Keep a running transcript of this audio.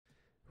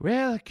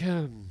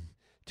Welcome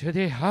to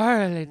the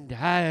Harland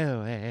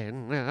Highway.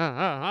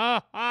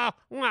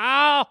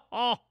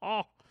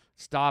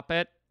 Stop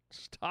it.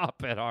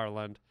 Stop it,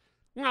 Harland.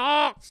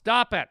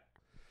 Stop it.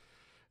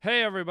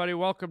 Hey, everybody.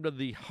 Welcome to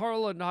the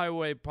Harland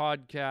Highway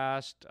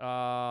podcast.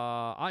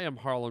 I am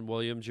Harlan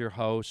Williams, your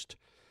host.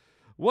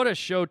 What a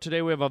show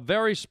today. We have a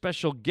very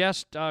special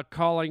guest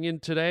calling in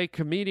today.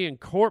 Comedian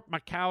Cort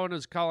McCown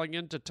is calling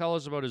in to tell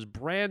us about his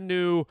brand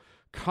new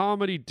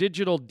comedy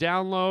digital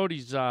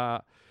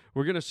download.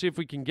 We're going to see if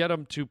we can get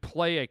him to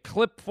play a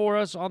clip for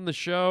us on the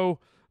show.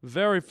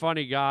 Very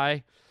funny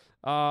guy.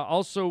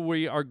 Also,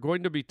 we are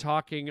going to be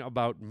talking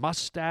about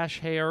mustache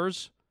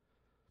hairs.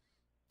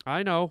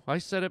 I know, I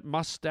said it,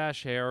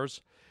 mustache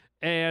hairs.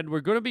 And we're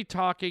going to be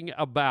talking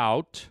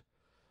about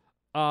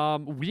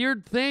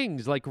weird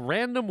things, like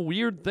random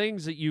weird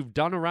things that you've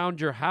done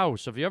around your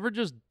house. Have you ever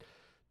just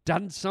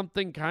done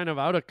something kind of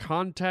out of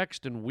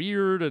context and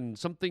weird and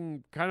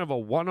something kind of a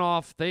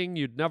one-off thing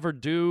you'd never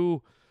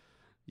do?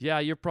 Yeah,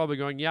 you're probably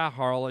going, yeah,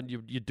 Harlan,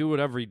 you do it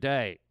every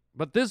day.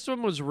 But this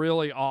one was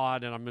really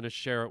odd, and I'm going to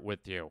share it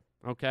with you,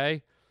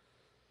 okay?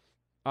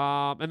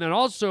 And then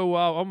also,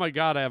 oh my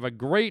God, I have a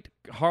great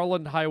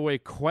Harland Highway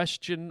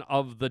question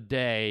of the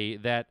day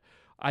that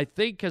I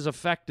think has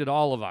affected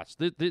all of us.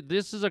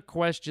 This is a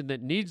question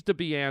that needs to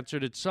be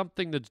answered. It's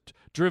something that's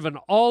driven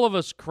all of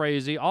us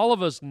crazy, all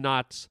of us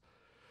nuts.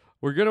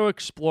 We're going to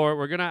explore it.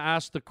 We're going to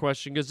ask the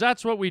question because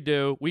that's what we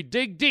do. We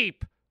dig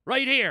deep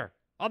right here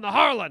on the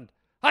Harland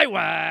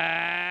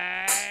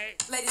Highway.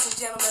 Ladies and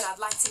gentlemen, I'd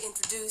like to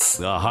introduce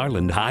The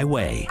Harland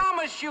Highway. I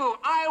promise you,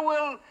 I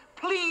will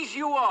please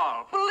you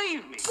all.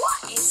 Believe me.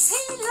 What is he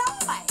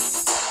like?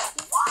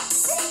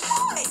 What's he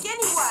like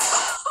anyway?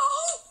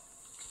 Oh,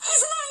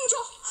 he's an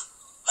angel.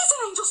 He's an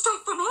angel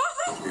straight from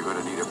heaven. You're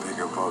gonna need a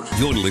bigger boat.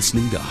 You're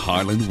listening to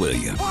Harland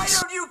Williams. Why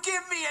don't you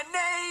give me a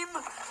name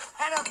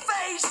and a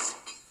face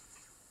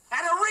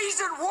and a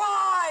reason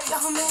why?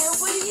 Oh man,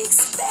 what do you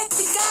expect?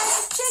 The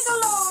guy's a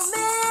gigolo,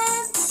 man.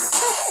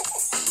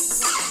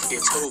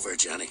 It's over,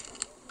 Johnny.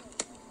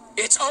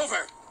 It's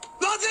over.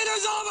 Nothing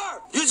is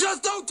over. You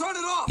just don't turn it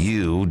off.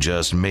 You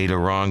just made a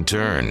wrong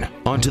turn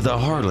onto the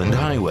Harland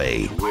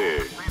Highway.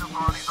 Weird.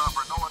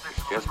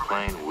 Just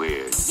plain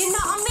weird. You know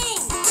what I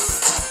mean?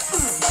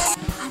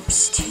 I'm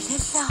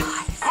still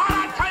alive.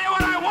 I'll tell you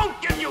what I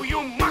won't give you,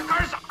 you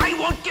muckers. I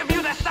won't give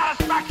you the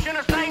satisfaction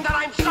of saying that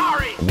I'm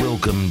sorry.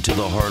 Welcome to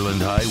the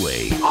Harland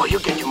Highway. Oh, you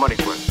get your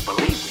money's worth.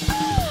 Believe me.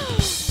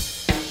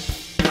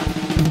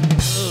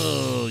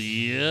 Oh,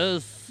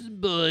 yes,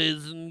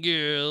 boys and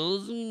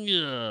girls.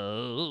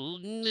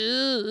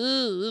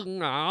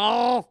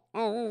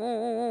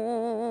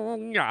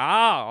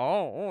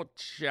 Oh,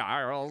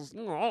 Charles.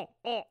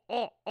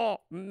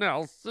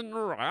 Nelson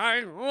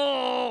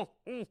Riley.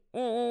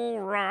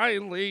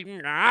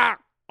 Riley.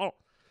 Oh.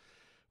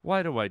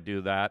 Why do I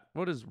do that?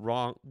 What is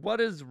wrong?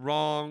 What is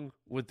wrong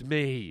with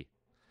me?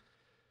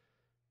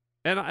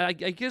 And I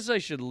guess I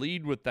should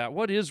lead with that.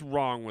 What is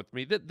wrong with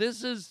me?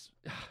 This is...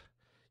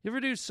 You ever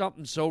do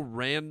something so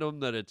random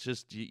that it's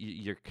just,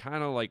 you're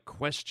kind of like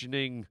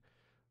questioning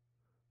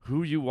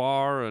who you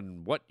are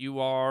and what you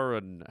are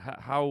and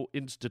how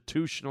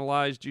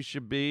institutionalized you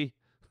should be?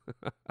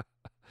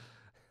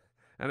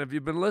 And if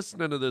you've been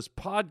listening to this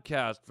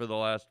podcast for the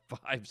last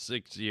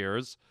 5-6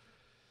 years,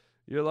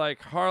 you're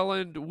like,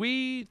 Harland,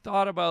 we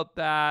thought about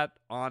that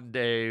on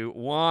day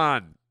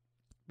one.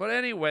 But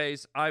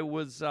anyways, I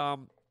was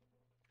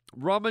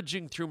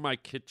rummaging through my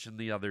kitchen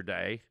the other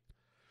day.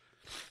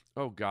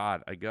 Oh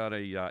God, I got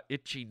a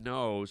itchy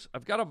nose.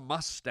 I've got a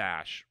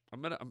mustache.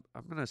 I'm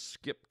gonna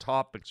skip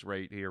topics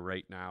right here,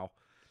 right now.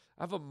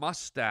 I have a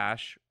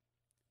mustache,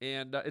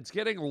 and it's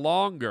getting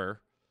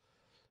longer.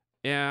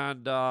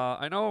 And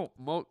I know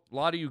a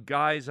lot of you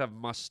guys have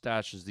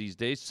mustaches these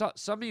days.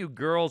 Some of you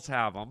girls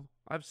have them.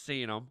 I've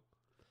seen them.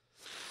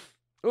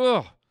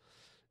 Ugh.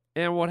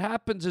 And what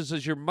happens is,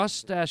 as your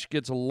mustache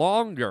gets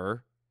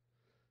longer,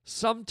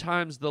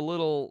 sometimes the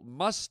little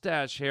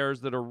mustache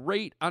hairs that are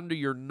right under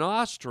your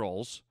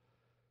nostrils,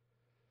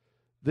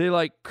 they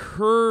like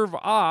curve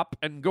up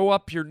and go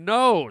up your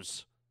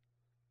nose.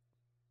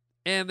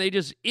 And they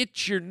just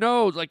itch your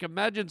nose. Like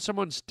imagine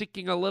someone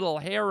sticking a little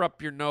hair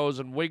up your nose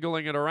and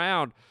wiggling it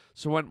around.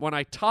 So when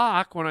I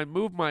talk, when I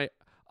move my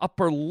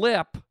upper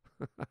lip,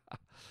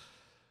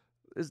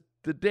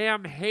 the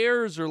damn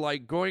hairs are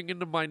like going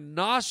into my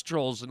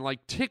nostrils and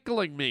like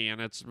tickling me, and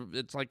it's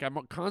like I'm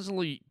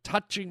constantly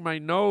touching my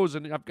nose,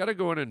 and I've got to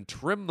go in and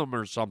trim them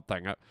or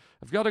something.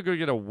 I've got to go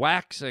get a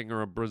waxing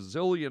or a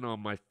Brazilian on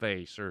my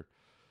face or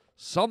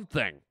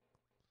something.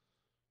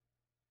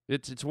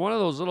 It's one of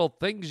those little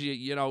things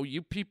you know,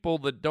 you people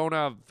that don't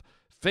have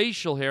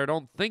facial hair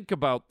don't think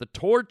about the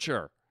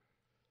torture.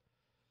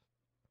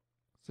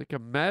 It's like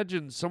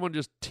imagine someone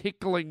just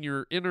tickling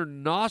your inner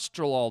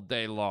nostril all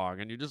day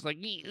long, and you're just like,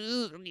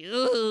 you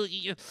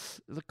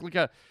look like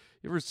you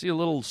ever see a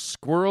little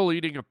squirrel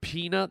eating a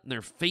peanut, and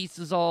their face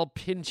is all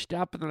pinched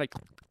up, and they're like,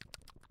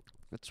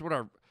 that's what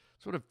I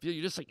feel.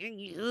 You're just like,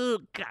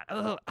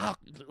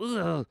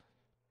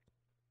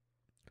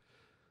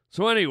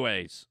 So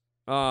anyways,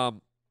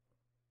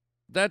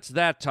 that's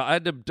that. I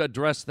had to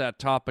address that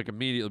topic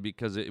immediately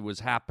because it was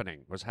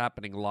happening. It was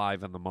happening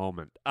live in the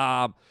moment.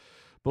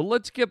 But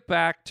let's get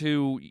back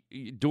to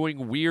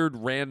doing weird,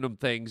 random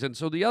things. And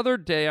so the other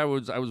day, I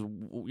was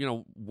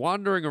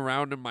wandering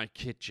around in my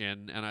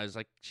kitchen, and I was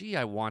like, "Gee,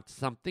 I want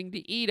something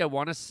to eat. I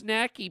want a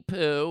snacky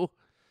poo."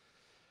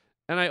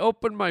 And I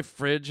opened my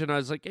fridge, and I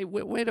was like, "Hey,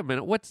 wait a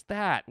minute. What's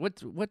that?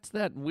 What's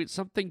that?"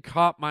 Something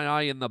caught my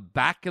eye in the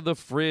back of the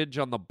fridge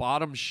on the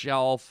bottom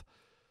shelf.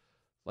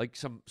 Like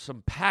some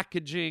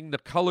packaging, the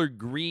color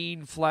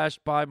green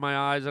flashed by my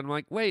eyes. And I'm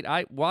like, wait,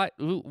 why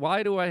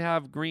do I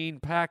have green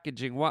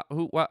packaging?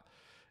 What?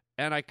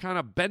 And I kind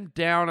of bent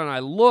down and I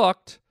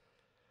looked,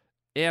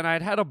 and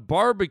I'd had a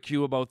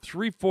barbecue about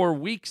 3-4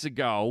 weeks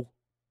ago.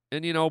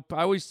 And, I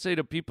always say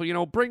to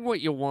people, bring what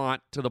you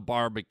want to the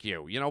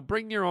barbecue.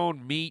 Bring your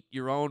own meat,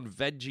 your own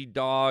veggie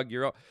dog,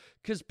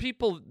 because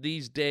people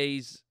these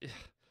days,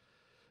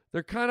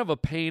 they're kind of a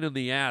pain in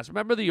the ass.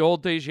 Remember the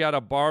old days you had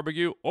a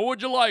barbecue? What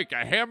would you like,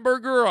 a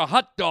hamburger or a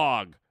hot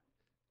dog?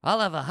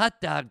 I'll have a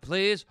hot dog,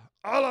 please.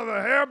 I'll have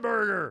a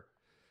hamburger.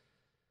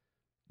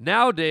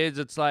 Nowadays,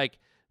 it's like,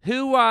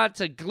 who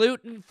wants a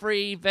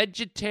gluten-free,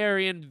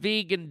 vegetarian,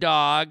 vegan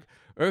dog?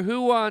 Or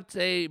who wants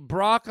a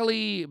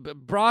broccoli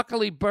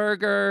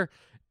burger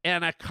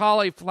and a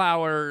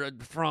cauliflower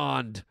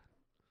frond?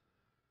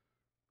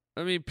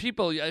 I mean,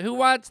 people, who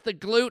wants the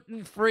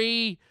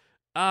gluten-free,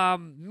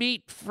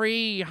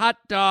 meat-free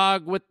hot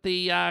dog with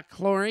the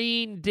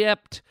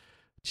chlorine-dipped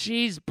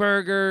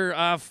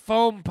cheeseburger,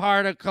 foam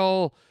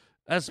particle,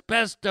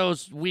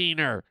 asbestos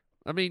wiener?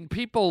 I mean,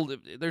 people,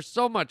 there's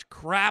so much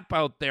crap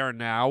out there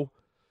now.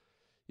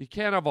 You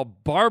can't have a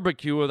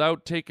barbecue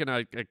without taking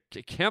a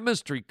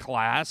chemistry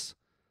class.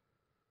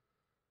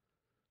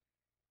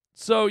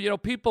 So,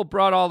 people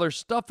brought all their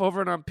stuff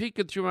over, and I'm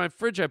peeking through my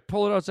fridge. I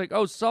pull it out. It's like,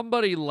 oh,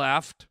 somebody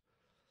left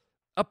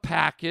a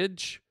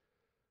package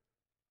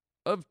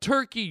of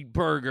turkey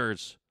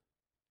burgers,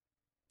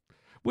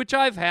 which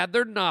I've had.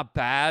 They're not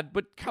bad,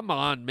 but come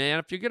on, man.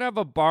 If you're going to have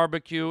a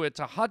barbecue,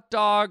 it's a hot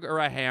dog or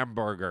a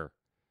hamburger.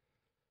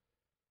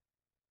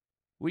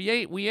 We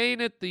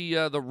ain't at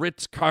the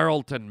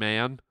Ritz-Carlton,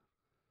 man.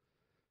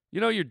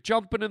 You're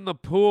jumping in the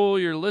pool,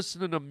 you're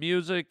listening to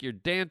music, you're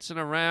dancing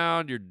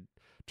around, you're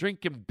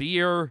drinking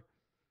beer.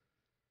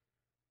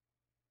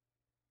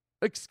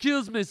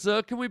 Excuse me,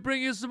 sir, can we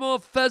bring you some more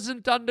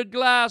pheasant under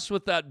glass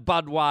with that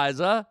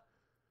Budweiser?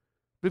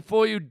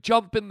 Before you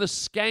jump in the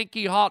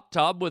skanky hot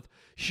tub with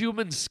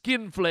human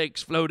skin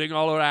flakes floating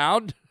all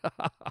around.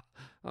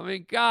 I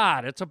mean,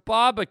 God, it's a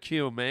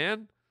barbecue,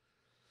 man.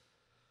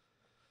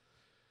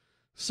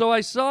 So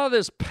I saw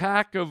this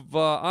pack of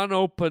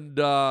unopened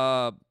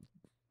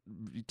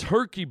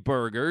turkey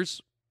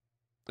burgers,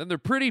 and they're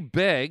pretty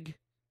big,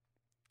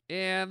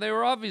 and they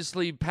were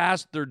obviously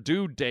past their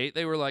due date.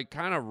 They were like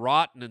kind of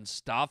rotten and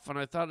stuff, and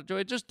I thought, do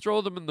I just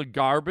throw them in the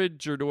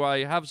garbage, or do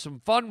I have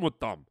some fun with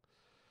them?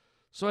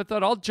 So I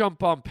thought I'll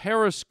jump on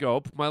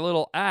Periscope, my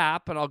little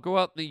app, and I'll go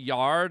out in the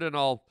yard, and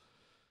I'll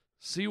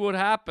see what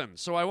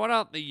happens. So I went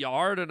out in the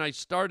yard, and I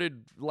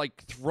started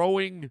like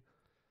throwing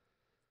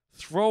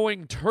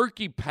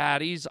turkey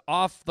patties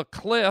off the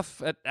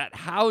cliff at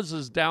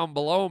houses down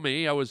below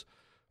me. I was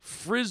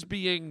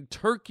frisbeeing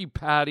turkey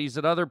patties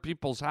at other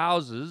people's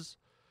houses.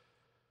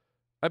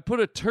 I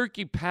put a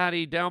turkey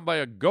patty down by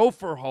a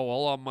gopher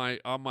hole on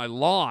my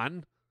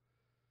lawn.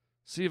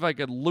 See if I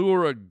could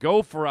lure a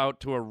gopher out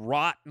to a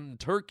rotten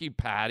turkey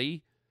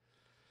patty.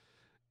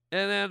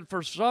 And then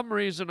for some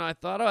reason I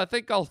thought, I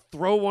think I'll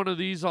throw one of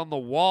these on the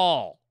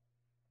wall.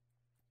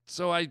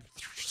 So I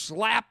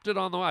slapped it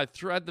on the wall. I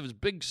had this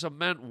big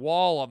cement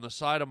wall on the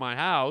side of my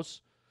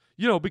house.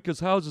 Because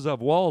houses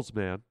have walls,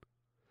 man.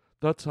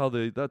 That's how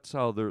they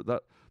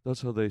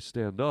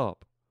stand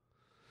up.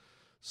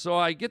 So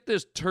I get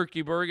this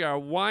turkey burger. I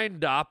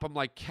wind up. I'm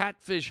like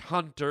Catfish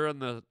Hunter in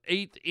the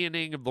 8th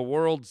inning of the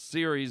World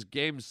Series,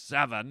 Game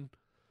 7. And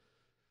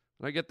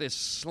I get this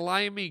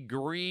slimy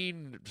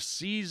green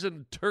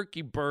seasoned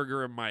turkey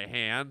burger in my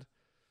hand.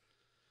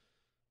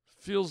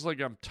 Feels like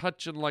I'm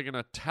touching like an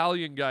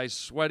Italian guy's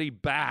sweaty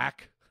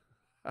back.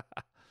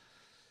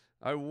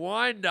 I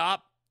wind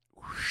up,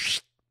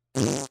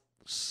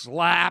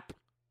 slap,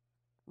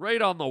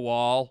 right on the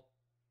wall.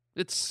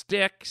 It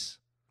sticks.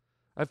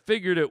 I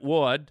figured it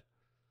would.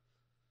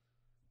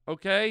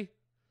 Okay?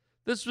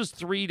 This was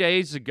 3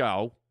 days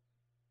ago.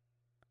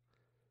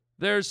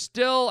 There's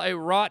still a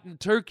rotten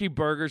turkey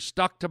burger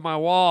stuck to my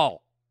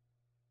wall.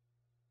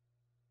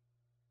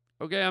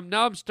 Okay,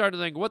 I'm starting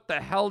to think, what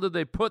the hell did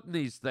they put in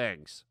these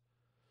things?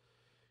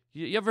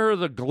 You ever heard of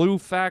the glue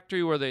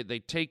factory where they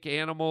take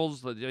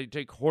animals, they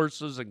take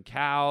horses and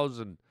cows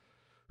and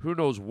who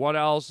knows what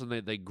else, and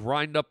they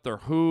grind up their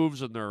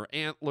hooves and their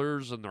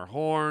antlers and their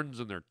horns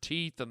and their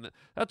teeth, and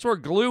that's where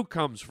glue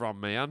comes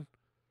from, man.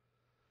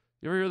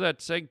 You ever hear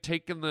that saying,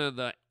 taking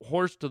the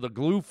horse to the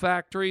glue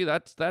factory?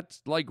 That's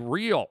like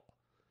real.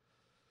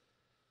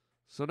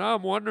 So now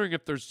I'm wondering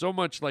if there's so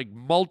much like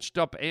mulched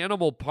up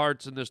animal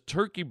parts in this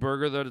turkey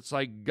burger that it's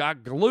like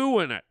got glue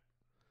in it.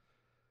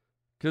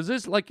 Because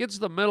it's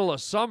the middle of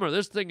summer.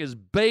 This thing is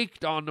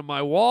baked onto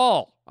my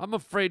wall. I'm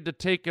afraid to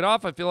take it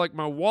off. I feel like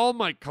my wall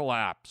might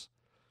collapse.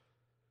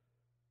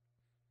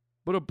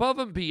 But above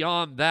and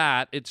beyond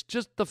that, it's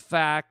just the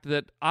fact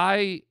that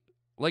I,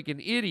 like an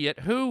idiot,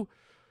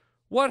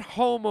 what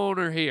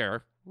homeowner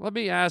here, let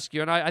me ask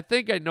you, and I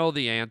think I know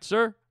the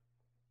answer.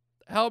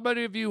 How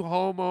many of you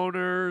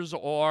homeowners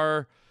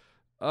or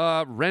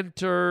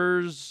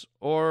renters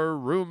or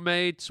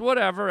roommates,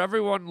 whatever,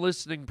 everyone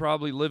listening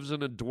probably lives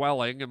in a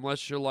dwelling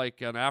unless you're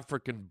like an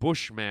African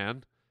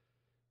bushman.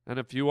 And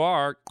if you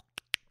are,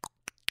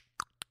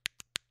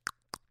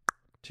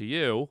 to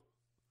you,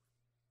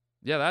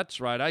 yeah, that's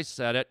right, I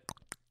said it.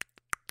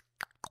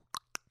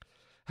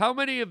 How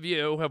many of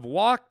you have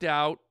walked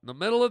out in the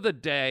middle of the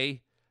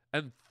day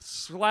and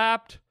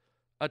slapped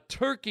a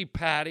turkey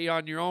patty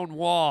on your own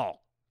wall?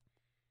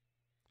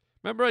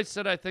 Remember I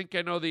said I think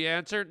I know the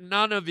answer?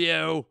 None of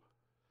you.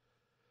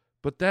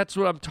 But that's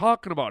what I'm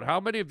talking about.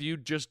 How many of you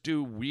just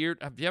do weird?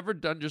 Have you ever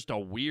done just a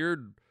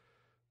weird,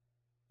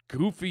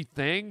 goofy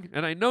thing?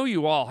 And I know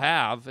you all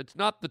have. It's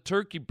not the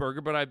turkey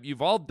burger, but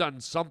you've all done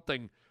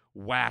something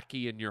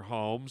wacky in your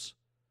homes.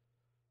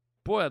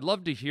 Boy, I'd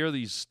love to hear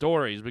these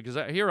stories because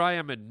here I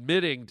am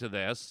admitting to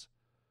this.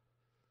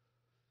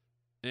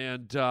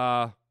 And,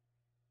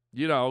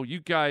 you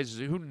guys,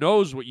 who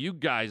knows what you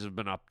guys have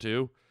been up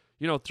to?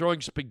 Throwing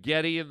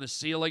spaghetti in the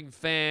ceiling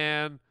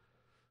fan,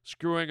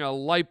 screwing a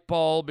light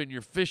bulb in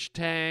your fish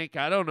tank.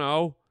 I don't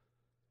know.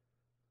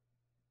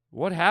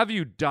 What have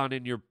you done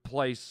in your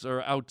place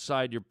or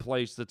outside your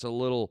place that's a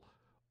little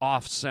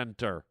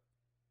off-center?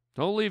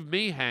 Don't leave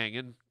me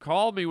hanging.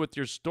 Call me with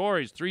your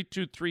stories,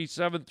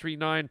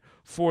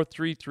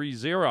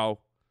 323-739-4330.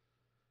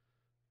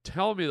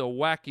 Tell me the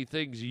wacky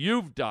things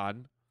you've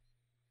done.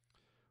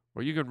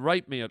 Or you can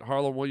write me at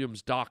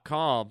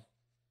harlanwilliams.com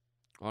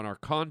on our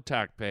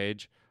contact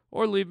page,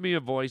 or leave me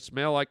a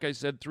voicemail. Like I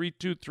said,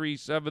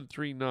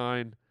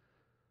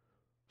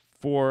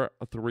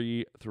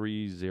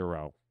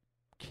 323-739-4330.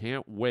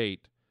 Can't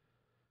wait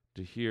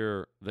to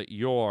hear that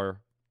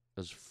you're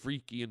as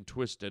freaky and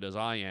twisted as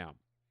I am.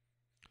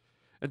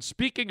 And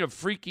speaking of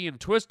freaky and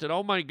twisted,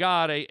 oh my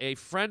God, a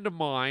friend of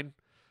mine,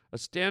 a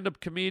stand-up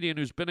comedian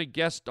who's been a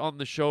guest on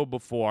the show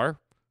before,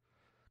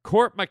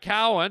 Cort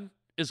McCown,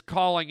 is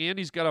calling in.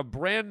 He's got a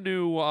brand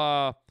new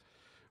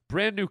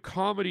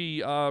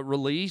comedy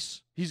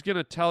release. He's going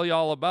to tell you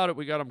all about it.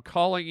 We got him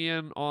calling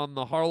in on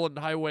the Harland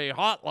Highway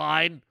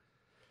hotline.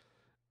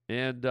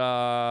 And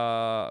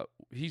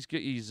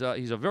he's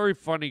a very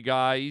funny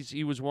guy.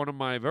 He was one of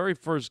my very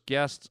first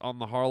guests on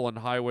the Harland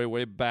Highway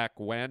way back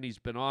when. He's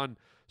been on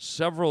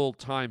several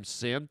times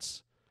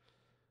since.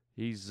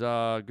 He's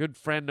a good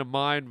friend of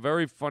mine,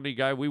 very funny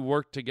guy. We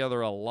work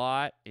together a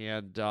lot,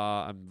 and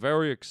I'm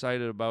very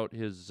excited about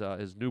his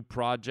new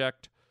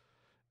project.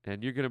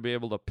 And you're going to be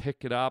able to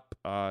pick it up.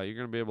 You're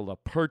going to be able to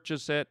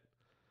purchase it.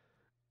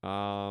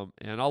 And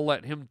I'll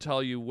let him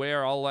tell you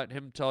where. I'll let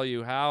him tell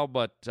you how.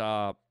 But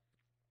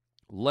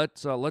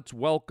let's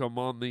welcome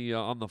on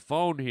the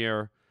phone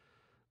here,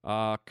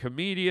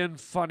 comedian,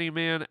 funny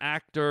man,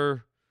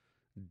 actor,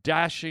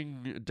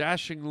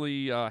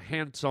 dashingly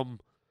handsome,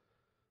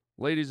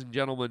 ladies and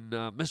gentlemen,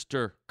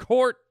 Mr.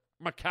 Cort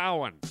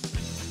McCown.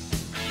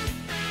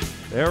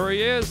 There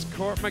he is,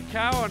 Cort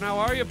McCown. How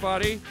are you,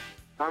 buddy?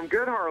 I'm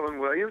good, Harlan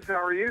Williams.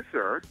 How are you,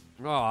 sir?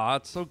 Oh,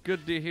 it's so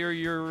good to hear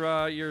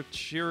your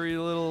cheery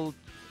little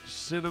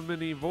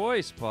cinnamony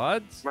voice,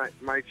 buds.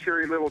 My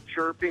cheery little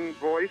chirping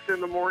voice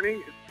in the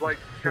morning. It's like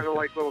kind of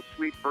like little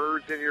sweet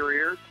birds in your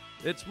ears.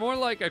 It's more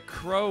like a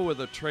crow with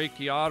a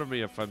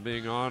tracheotomy, if I'm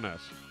being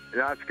honest.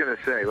 Yeah, I was going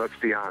to say, let's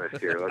be honest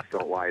here. Let's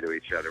don't lie to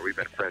each other. We've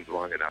been friends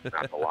long enough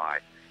not to lie.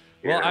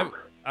 Well,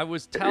 I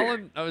was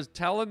telling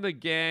the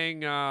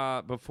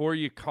gang before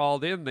you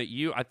called in that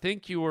I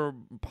think you were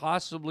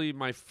possibly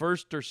my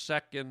first or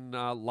second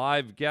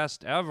live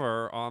guest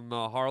ever on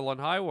the Harland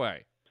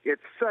Highway.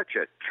 It's such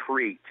a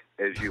treat,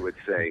 as you would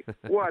say.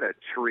 What a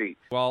treat!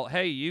 Well,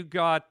 hey, you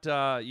got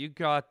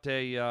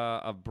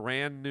a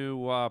brand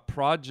new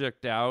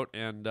project out,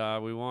 and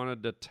we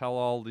wanted to tell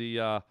all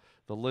the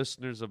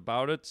listeners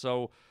about it.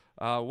 So,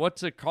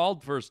 what's it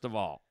called, first of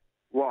all?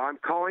 Well, I'm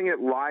calling it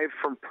Live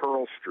from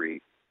Pearl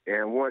Street.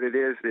 And what it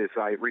is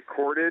I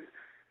recorded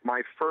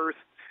my first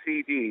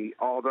CD,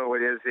 although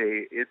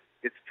it's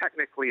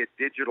technically a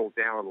digital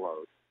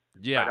download.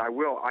 Yeah. But I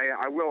will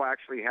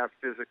actually have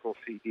physical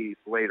CDs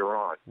later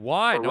on.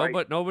 Why?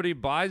 Nobody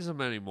buys them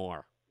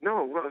anymore.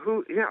 No, well,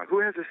 who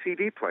has a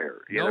CD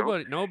player?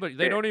 Nobody.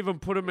 They don't even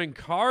put them in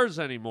cars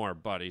anymore,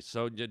 buddy.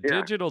 So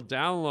digital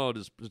download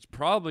is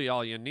probably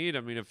all you need.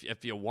 I mean,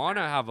 if you want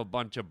to have a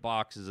bunch of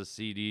boxes of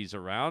CDs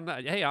around,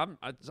 hey,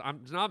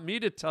 it's not me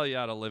to tell you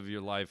how to live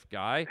your life,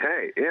 guy.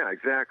 Hey, yeah,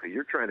 exactly.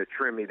 You're trying to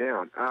trim me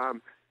down.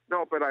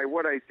 No, but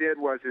what I did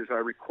was I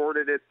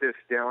recorded this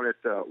down at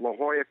the La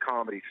Jolla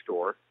Comedy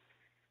Store,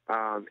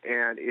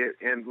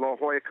 and La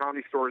Jolla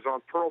Comedy Store is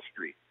on Pearl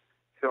Street.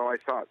 So I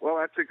thought, well,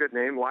 that's a good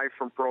name, Live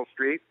from Pearl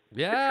Street.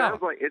 Yeah.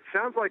 It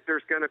sounds like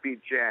there's going to be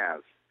jazz,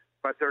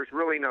 but there's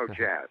really no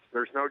jazz.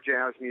 There's no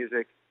jazz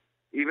music.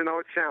 even though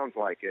it sounds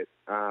like it,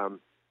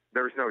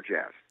 there's no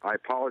jazz. I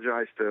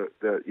apologize to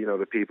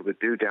the people that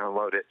do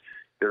download it.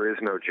 There is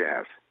no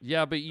jazz.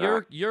 Yeah, but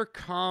your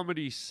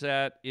comedy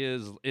set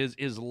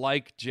is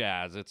like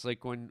jazz. It's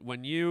like when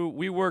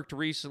we worked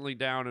recently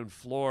down in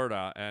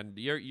Florida, and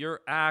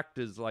your act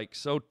is like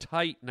so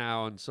tight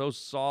now and so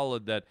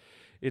solid that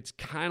it's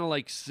kind of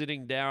like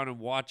sitting down and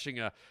watching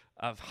a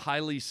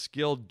highly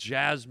skilled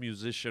jazz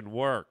musician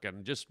work,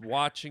 and just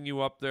watching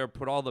you up there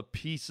put all the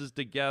pieces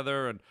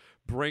together and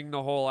bring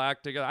the whole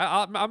act together.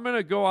 I'm going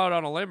to go out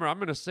on a limb here. I'm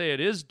going to say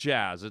it is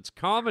jazz. It's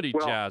comedy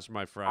jazz,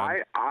 my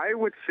friend. I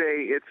would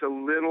say it's a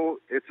little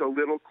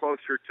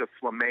closer to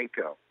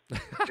flamenco than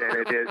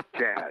it is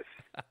jazz.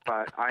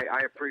 But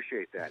I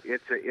appreciate that.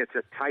 It's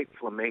a tight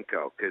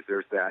flamenco because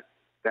there's that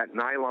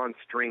nylon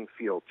string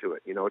feel to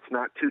it. It's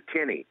not too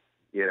tinny.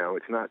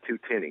 It's not too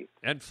tinny.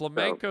 And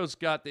flamenco's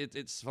got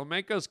it's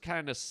flamenco's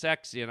kind of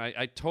sexy. And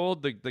I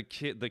told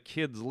the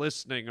kids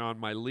listening on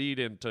my lead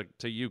in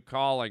to you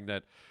calling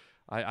that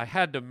I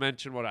had to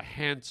mention what a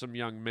handsome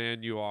young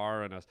man you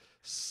are, and a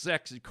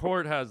sexy.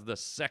 Cort has the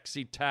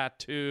sexy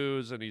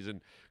tattoos, and he's in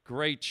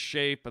great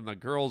shape, and the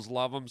girls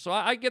love him. So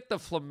I get the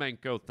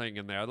flamenco thing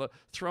in there,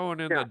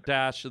 throwing in the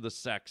dash of the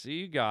sexy.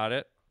 You got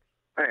it.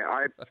 Hey,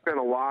 I spent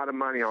a lot of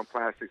money on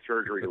plastic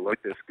surgery to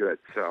look this good,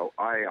 so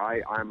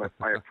I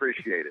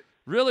appreciate it.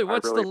 Really,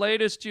 what's the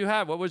latest you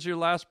have? What was your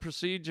last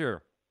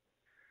procedure?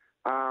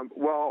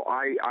 Well,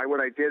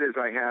 what I did is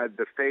I had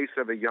the face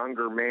of a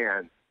younger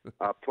man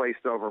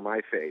placed over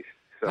my face.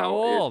 So how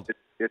old?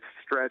 It's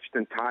stretched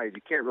and tied.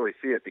 You can't really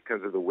see it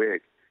because of the wig,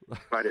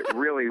 but it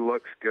really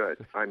looks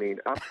good. I mean,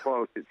 up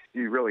close,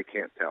 you really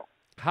can't tell.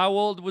 How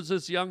old was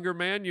this younger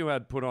man you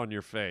had put on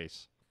your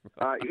face?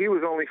 He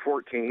was only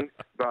 14,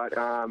 but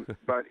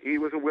he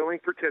was a willing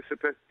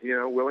participant. He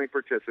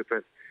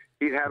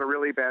had a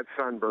really bad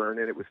sunburn,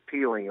 and it was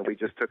peeling, and we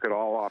just took it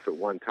all off at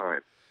one time.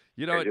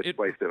 Just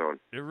placed it on.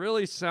 It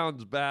really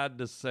sounds bad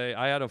to say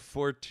I had a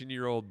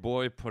 14-year-old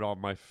boy put on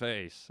my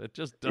face. It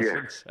just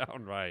doesn't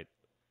sound right.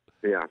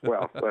 Yeah,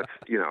 well, let's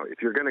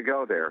if you're going to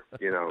go there,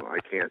 I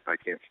can't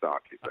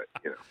stop you, but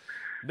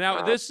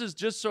Now, this is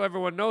just so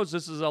everyone knows,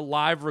 this is a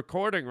live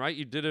recording, right?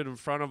 You did it in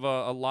front of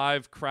a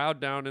live crowd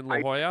down in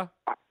La Jolla?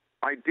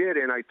 I did,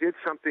 and I did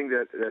something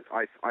that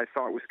I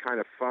thought was kind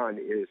of fun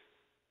is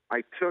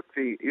I took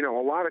a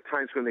lot of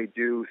times when they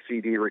do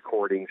CD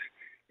recordings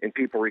and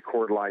people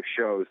record live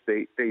shows,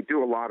 they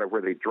do a lot of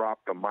where they drop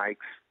the mics.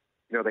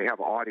 They have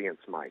audience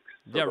mics.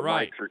 So the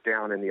mics are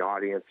down in the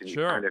audience, and you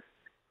kind of,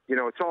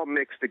 it's all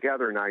mixed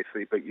together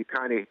nicely, but you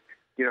kind of,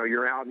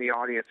 you're out in the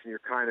audience and you're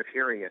kind of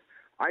hearing it.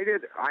 I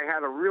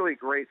had a really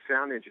great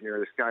sound engineer.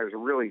 This guy was a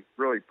really,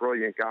 really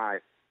brilliant guy.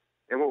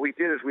 And what we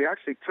did is we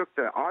actually took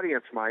the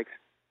audience mics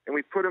and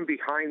we put them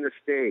behind the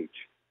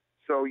stage.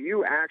 So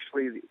you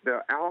actually, the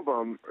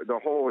album, the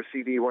whole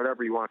CD,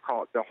 whatever you want to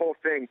call it, the whole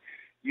thing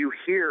you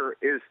hear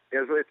is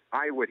as if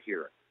I would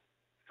hear it.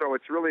 So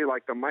it's really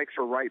like the mics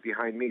are right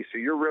behind me. So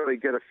you really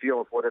get a feel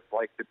of what it's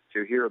like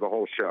to hear the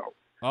whole show.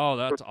 Oh,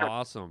 that's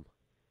awesome.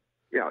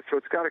 Yeah, so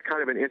it's got a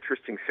kind of an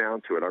interesting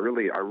sound to it. I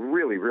really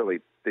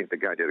think the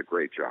guy did a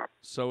great job.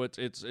 So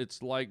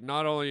it's like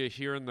not only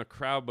hearing the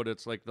crowd, but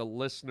it's like the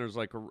listeners,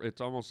 it's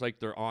almost like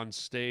they're on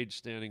stage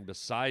standing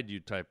beside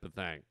you type of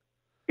thing.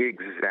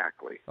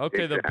 Exactly.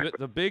 Okay, exactly.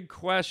 The big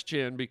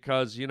question,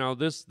 because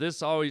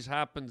this always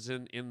happens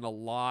in the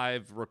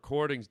live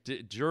recordings.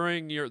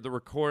 During the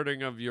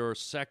recording of your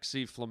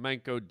sexy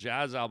flamenco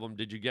jazz album,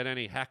 did you get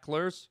any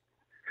hecklers?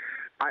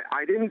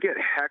 I didn't get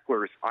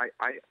hecklers.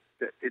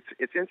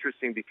 It's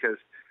interesting because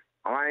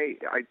I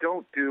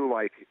don't do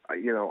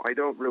I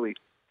don't really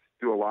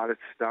do a lot of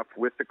stuff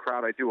with the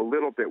crowd. I do a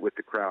little bit with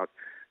the crowd,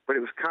 but it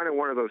was kind of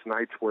one of those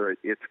nights where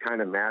it's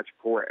kind of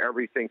magical, where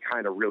everything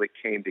kind of really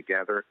came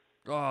together.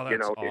 Oh,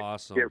 that's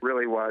awesome. It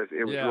really was.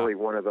 It was really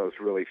one of those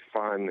really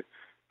fun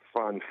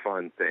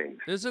things.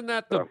 Isn't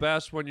that the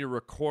best when you're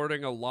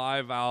recording a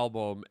live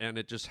album and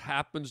it just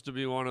happens to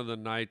be one of the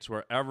nights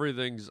where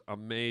everything's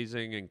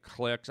amazing and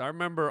clicks? I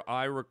remember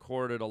I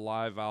recorded a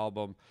live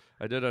album.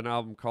 I did an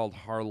album called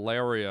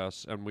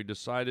Hilarious, and we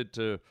decided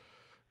to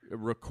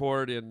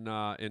record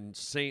in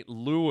St.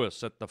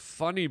 Louis at the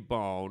Funny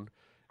Bone.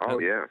 Oh,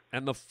 yeah.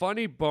 And the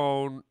Funny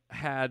Bone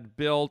had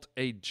built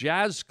a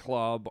jazz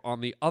club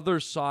on the other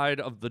side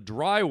of the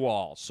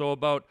drywall. So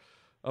about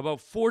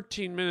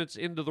 14 minutes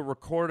into the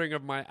recording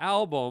of my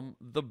album,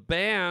 the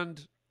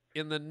band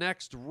in the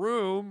next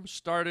room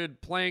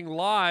started playing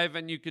live,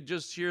 and you could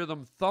just hear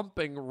them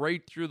thumping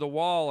right through the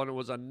wall, and it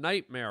was a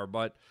nightmare.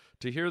 But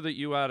to hear that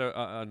you had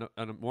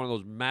one of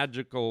those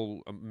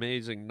magical,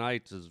 amazing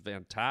nights is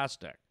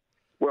fantastic.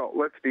 Well,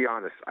 let's be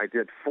honest. I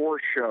did 4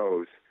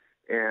 shows,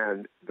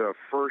 and the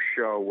first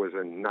show was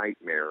a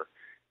nightmare,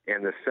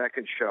 and the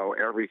second show,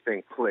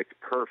 everything clicked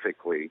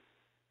perfectly.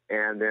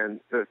 And then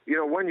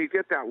when you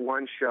get that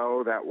one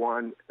show, that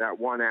one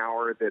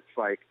hour that's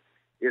like,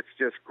 it's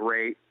just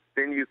great,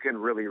 then you can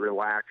really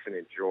relax and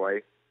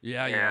enjoy.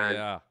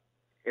 Yeah.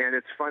 And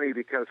it's funny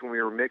because when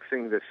we were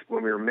mixing this,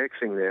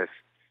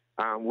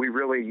 We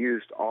really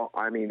used out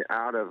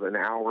of the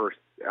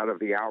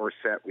hour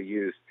set, we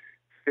used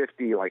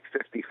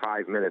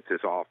 55 minutes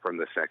is all from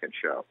the second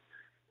show.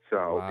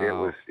 So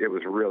Wow. it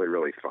was really,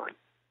 really fun.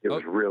 It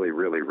was really,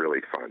 really,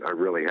 really fun. I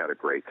really had a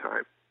great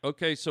time.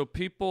 Okay, so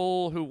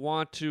people who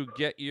want to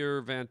get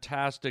your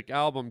fantastic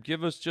album,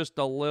 give us just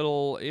a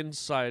little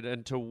insight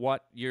into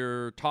what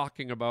you're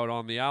talking about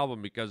on the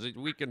album, because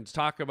we can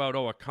talk about,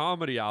 a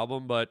comedy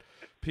album, but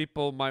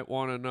people might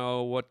want to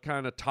know what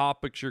kind of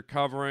topics you're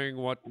covering,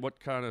 what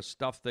kind of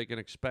stuff they can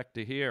expect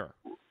to hear.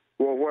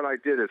 Well, what I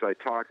did is I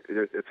talked.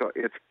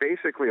 It's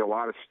basically a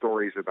lot of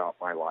stories about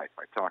my life.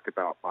 I talk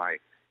about I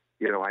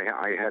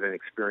had an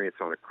experience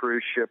on a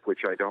cruise ship,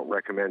 which I don't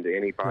recommend to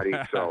anybody.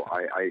 So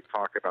I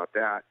talk about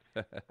that.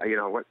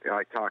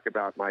 I talk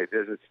about my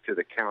visits to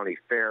the county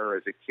fair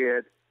as a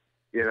kid.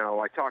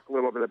 I talk a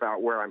little bit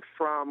about where I'm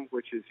from,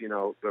 which is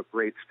the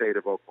great state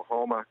of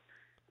Oklahoma,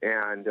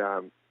 and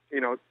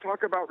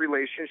talk about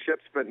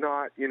relationships, but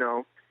not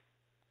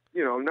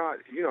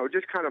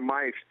just kind of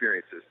my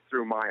experiences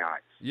through my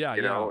eyes. Yeah,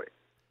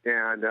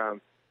 And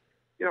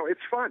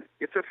it's fun.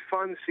 It's a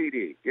fun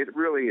CD. It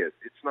really is.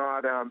 It's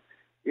not.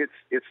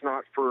 It's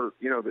not for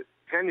the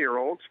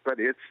 10-year-olds, but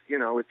it's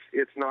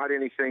not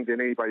anything that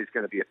anybody's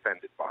going to be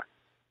offended by.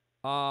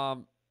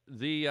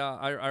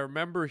 I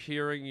remember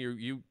hearing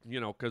you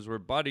because we're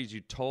buddies. You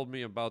told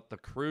me about the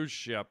cruise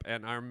ship,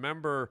 and I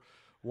remember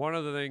one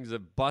of the things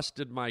that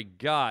busted my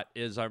gut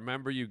is I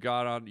remember you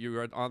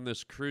were on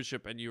this cruise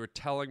ship, and you were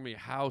telling me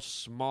how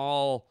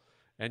small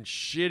and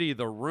shitty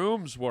the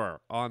rooms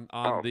were on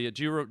the.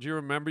 Do you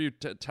remember you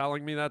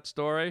telling me that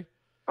story?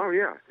 Oh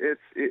yeah,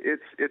 it's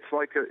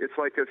like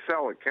a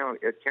cell at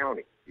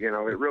county.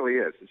 It really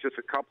is. It's just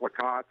a couple of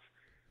cots,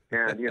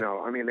 and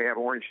they have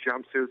orange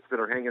jumpsuits that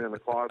are hanging in the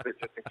closet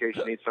just in case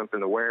you need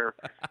something to wear.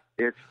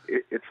 It's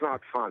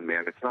not fun,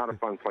 man. It's not a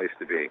fun place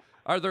to be.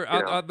 Are there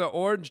on the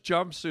orange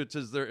jumpsuits?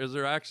 Is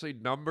there actually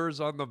numbers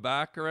on the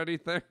back or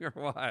anything, or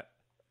what?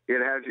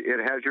 It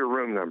has your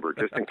room number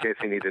just in case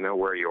you need to know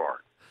where you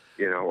are.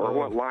 Or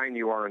what line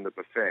you are in the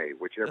buffet,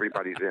 which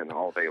everybody's in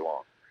all day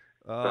long.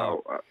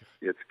 So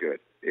it's good.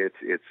 It's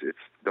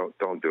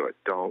don't do it.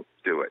 Don't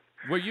do it.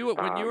 When you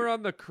were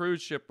on the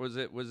cruise ship, was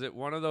it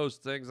one of those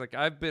things? Like,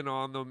 I've been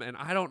on them, and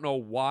I don't know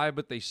why,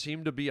 but they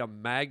seem to be a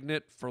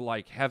magnet for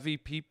like heavy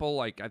people.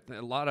 Like a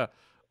lot of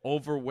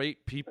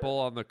overweight people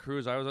on the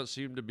cruise. I always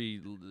seem to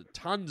be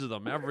tons of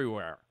them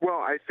everywhere. Well,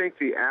 I think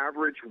the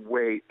average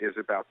weight is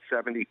about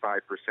 75%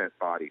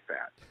 body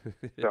fat.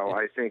 So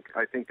I think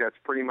that's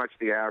pretty much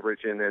the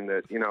average. And then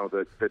the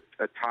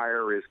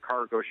attire is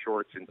cargo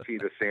shorts and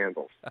Tita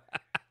sandals,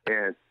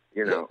 and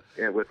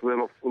and with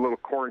little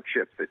corn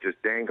chips that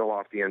just dangle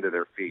off the end of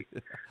their feet.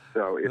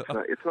 So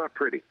it's not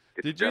pretty.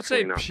 It's Did you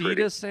say not pita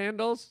pretty.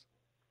 sandals?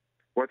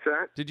 What's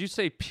that? Did you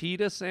say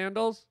pita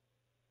sandals?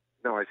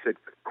 No, I said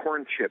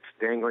corn chips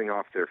dangling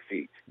off their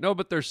feet. No,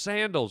 but they're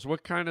sandals.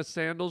 What kind of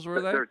sandals were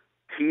they? They're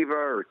Tiva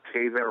or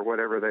Teva or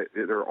whatever.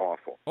 They're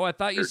awful. Oh, I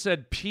thought you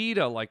said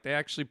pita. Like they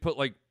actually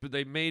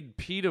they made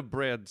pita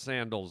bread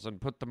sandals and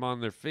put them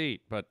on their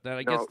feet. But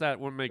I guess that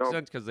wouldn't make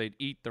sense because they'd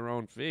eat their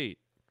own feet.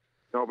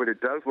 No, but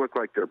it does look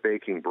like they're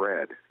baking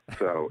bread.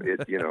 So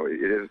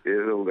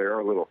they're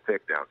a little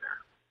thick down there.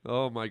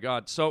 Oh my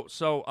God!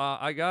 So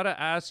I gotta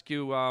ask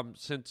you,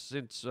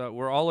 since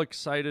we're all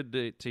excited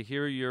to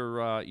hear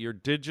your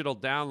digital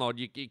download.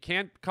 You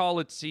can't call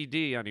it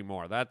CD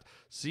anymore. That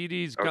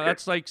CD's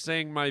that's like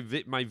saying my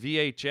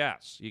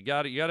VHS. You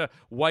gotta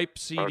wipe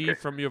CD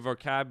from your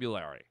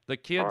vocabulary. The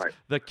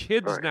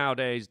kids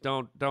nowadays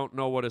don't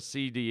know what a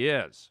CD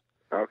is.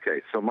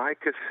 Okay, so my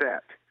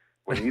cassette.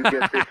 When you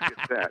get this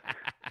cassette,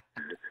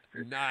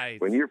 nice.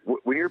 When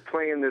you're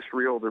playing this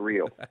reel to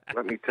reel,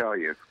 let me tell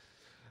you.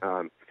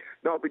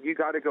 No, but you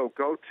got to go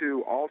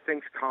to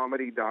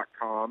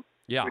allthingscomedy.com,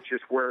 which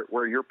is where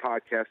you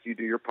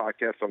do your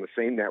podcast on the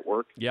same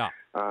network. Yeah.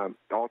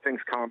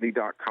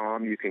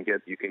 Allthingscomedy.com, you can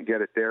get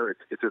it there.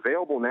 It's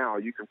available now.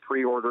 You can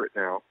pre-order it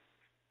now.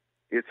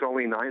 It's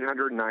only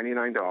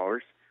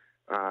 $999.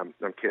 I'm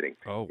kidding.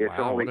 Oh,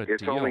 wow.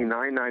 It's only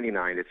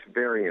 $999. It's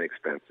very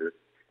inexpensive.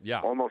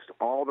 Yeah. Almost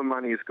all the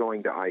money is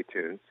going to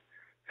iTunes.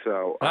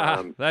 So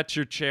that's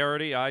your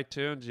charity,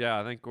 iTunes. Yeah,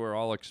 I think we're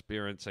all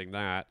experiencing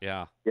that.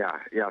 Yeah. Yeah.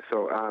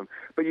 So,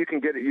 but you can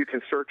get it. You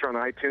can search on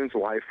iTunes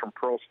 "Live from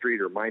Pearl Street"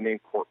 or my name,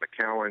 Cort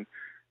McCown,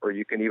 or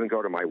you can even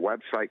go to my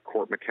website,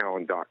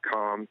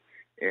 CortMcCown.com,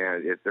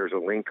 and there's a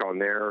link on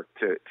there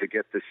to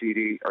get the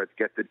CD or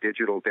get the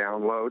digital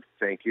download.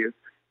 Thank you,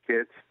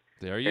 kids.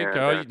 There you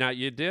go. Now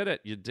you did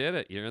it.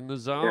 You're in the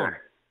zone. Yeah.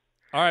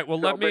 All right, well,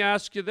 let me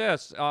ask you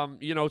this.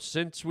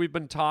 Since we've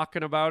been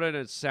talking about it,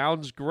 it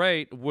sounds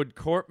great. Would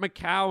Cort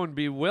McCown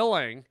be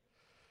willing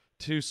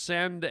to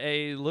send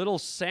a little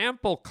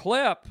sample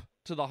clip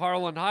to the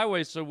Harlan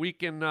Highway so we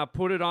can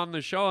put it on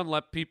the show and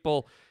let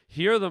people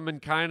hear them and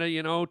kind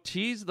of,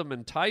 tease them,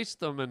 entice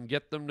them, and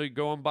get them to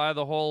go and buy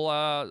the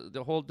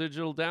whole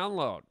digital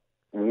download?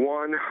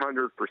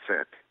 100%.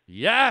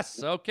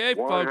 Yes. Okay,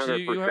 100%. folks,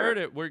 you heard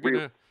it.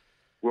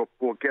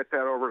 We'll get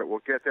that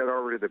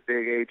over to the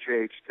big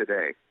HH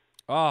today.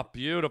 Oh,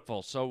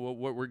 beautiful. So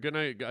we're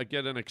going to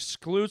get an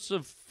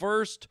exclusive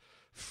first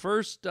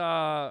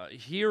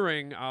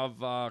hearing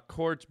of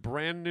Cort's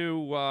brand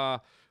new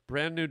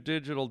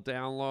digital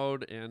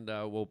download, and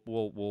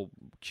we'll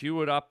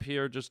cue it up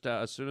here just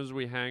as soon as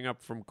we hang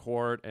up from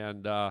Cort,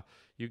 and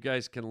you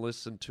guys can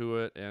listen to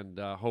it, and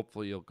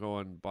hopefully you'll go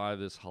and buy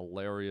this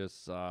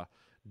hilarious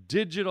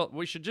digital.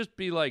 We should just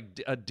be like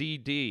a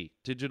DD,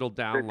 digital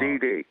download. The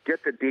DD.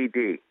 Get the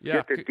DD. Yeah.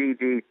 Get the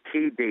DD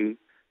TD,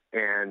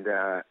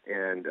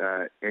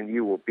 and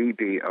you will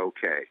be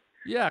okay.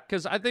 Yeah,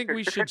 because I think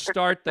we should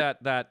start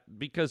that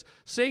because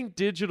saying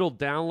digital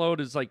download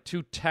is like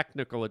too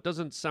technical. It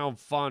doesn't sound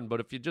fun. But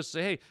if you just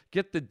say, hey,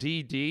 get the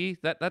DD,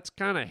 that's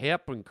kind of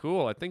hip and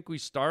cool. I think we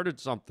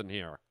started something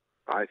here.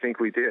 I think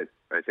we did.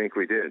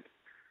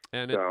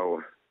 And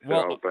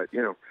but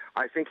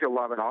I think you'll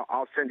love it.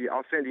 I'll send you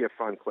a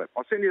fun clip.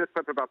 I'll send you the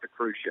clip about the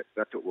cruise ship.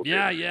 That's what we'll do.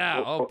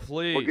 Yeah.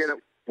 Please. We'll get it.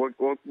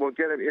 We'll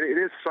get it. It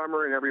is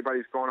summer and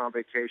everybody's going on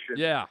vacation.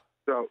 Yeah.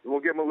 So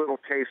we'll give them a little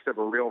taste of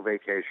a real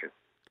vacation.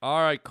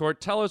 All right,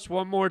 Cort, tell us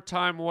one more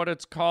time what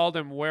it's called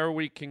and where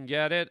we can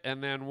get it,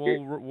 and then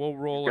we'll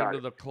roll into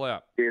the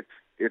clip.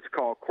 It's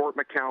called Cort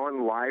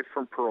McCown Live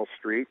from Pearl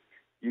Street.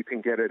 You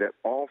can get it at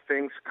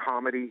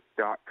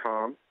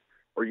allthingscomedy.com,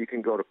 or you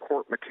can go to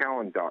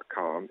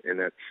cortmccown.com, and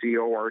that's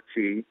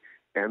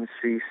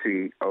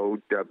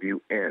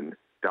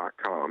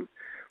CortMcCown.com,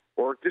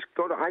 or just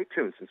go to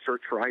iTunes and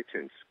search for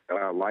iTunes,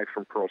 Live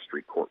from Pearl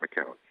Street, Cort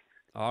McCown.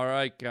 All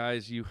right,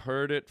 guys, you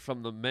heard it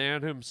from the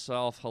man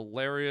himself.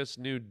 Hilarious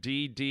new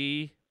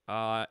DD.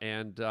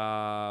 And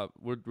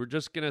we're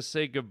just going to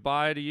say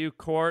goodbye to you,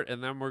 Cort,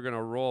 and then we're going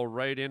to roll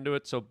right into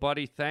it. So,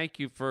 buddy, thank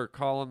you for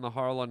calling the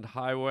Harland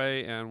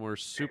Highway, and we're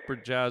super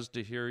jazzed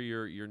to hear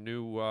your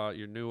new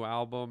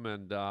album.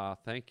 And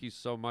thank you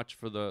so much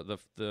for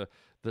the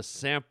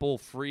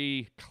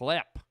sample-free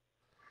clip.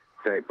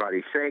 Hey,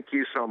 buddy, thank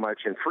you so much.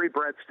 And free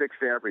breadsticks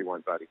to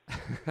everyone, buddy.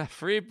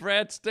 Free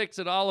breadsticks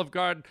at Olive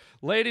Garden.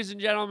 Ladies and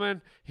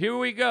gentlemen, here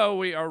we go.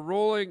 We are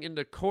rolling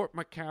into Cort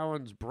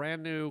McCown's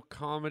brand new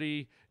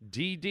comedy,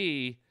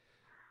 DD,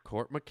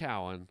 Cort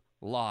McCown,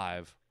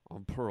 live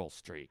on Pearl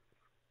Street.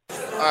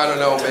 I don't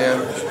know, man.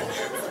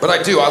 But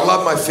I do. I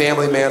love my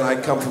family, man.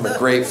 I come from a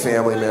great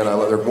family, man.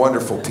 They're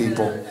wonderful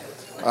people.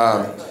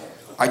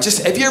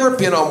 Have you ever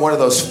been on one of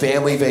those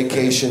family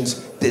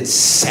vacations that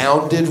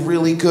sounded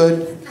really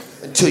good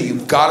until you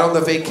got on the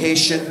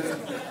vacation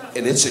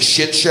and it's a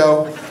shit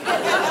show?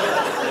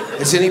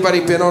 Has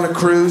anybody been on a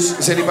cruise?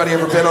 Has anybody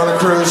ever been on a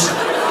cruise?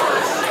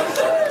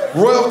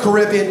 Royal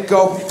Caribbean,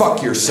 go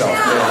fuck yourself,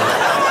 man.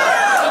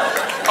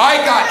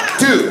 I got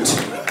duped.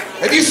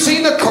 Have you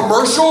seen the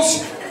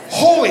commercials?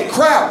 Holy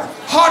crap.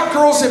 Hot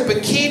girls in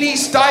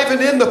bikinis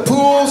diving in the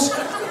pools.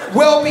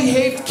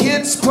 Well-behaved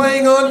kids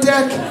playing on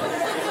deck.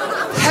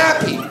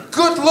 Happy,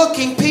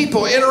 good-looking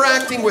people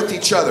interacting with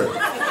each other.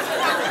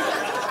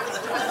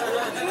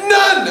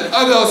 None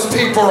of those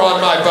people are on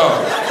my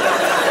boat.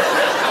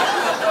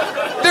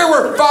 There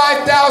were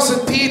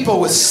 5,000 people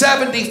with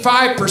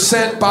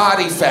 75%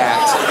 body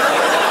fat,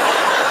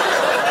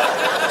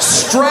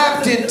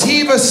 strapped in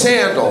Teva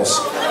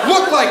sandals,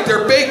 look like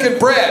they're baking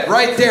bread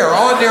right there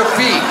on their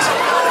feet,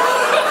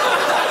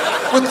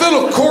 with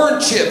little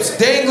corn chips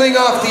dangling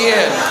off the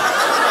end.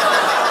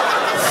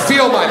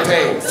 Feel my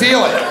pain,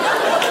 feel it.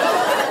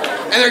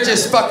 And they're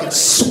just fucking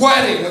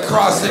sweating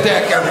across the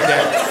deck every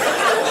day.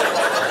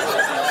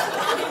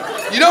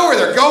 You know where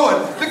they're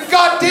going? The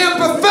goddamn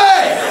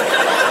buffet!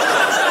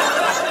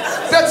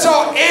 That's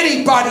all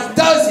anybody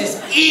does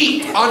is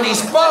eat on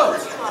these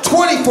boats.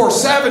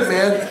 24/7,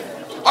 man.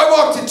 I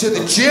walked into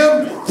the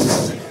gym,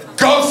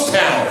 ghost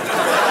town.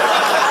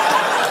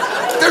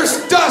 There's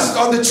dust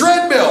on the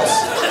treadmills.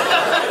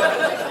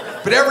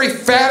 But every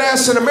fat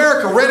ass in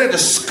America rented a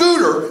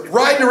scooter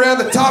riding around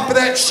the top of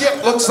that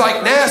ship. Looks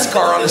like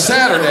NASCAR on a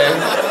Saturday.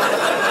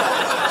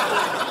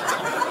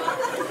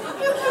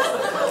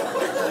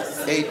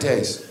 8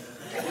 days.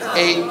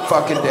 8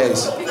 fucking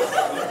days.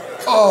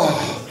 Oh.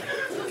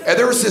 And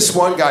there was this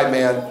one guy,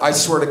 man. I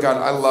swear to God,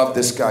 I love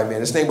this guy,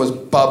 man. His name was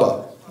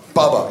Bubba.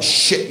 Bubba,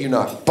 shit you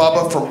not.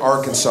 Bubba from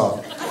Arkansas.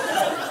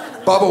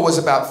 Bubba was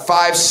about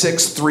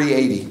 5'6",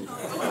 380.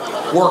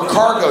 Wore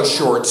cargo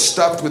shorts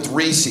stuffed with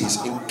Reese's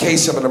in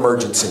case of an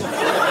emergency.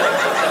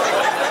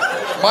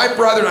 My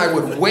brother and I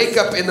would wake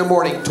up in the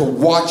morning to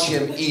watch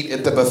him eat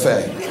at the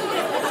buffet.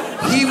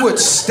 He would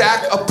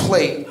stack a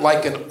plate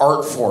like an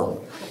art form.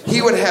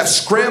 He would have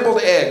scrambled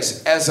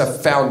eggs as a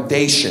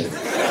foundation.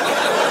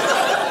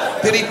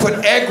 Then he'd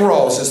put egg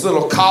rolls as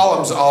little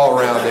columns all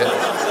around it.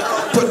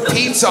 Put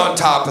pizza on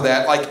top of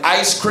that, like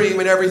ice cream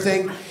and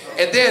everything.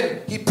 And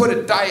then he'd put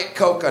a Diet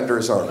Coke under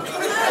his arm.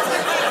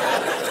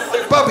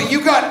 Bubba,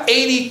 you got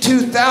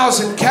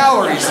 82,000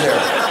 calories there.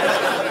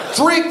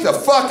 Drink the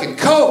fucking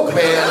Coke,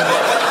 man.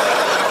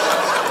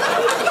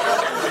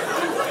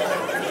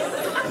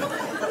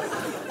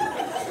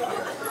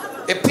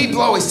 And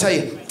people always tell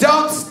you,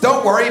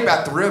 don't worry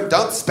about the room.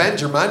 Don't spend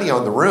your money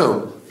on the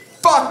room.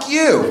 Fuck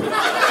you.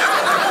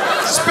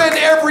 Spend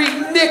every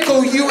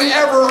nickel you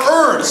ever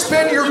earned.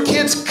 Spend your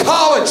kid's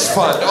college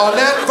fund on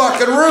that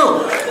fucking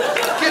room.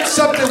 Get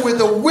something with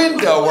a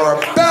window or a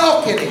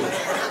balcony.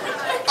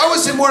 I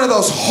was in one of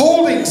those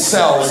holding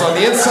cells on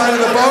the inside of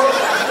the boat.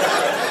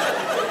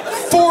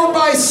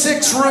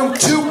 4x6 room,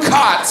 2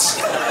 cots.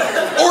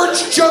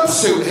 Orange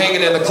jumpsuit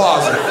hanging in the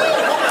closet.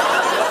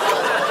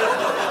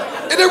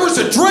 And there was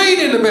a drain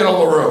in the middle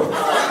of the room.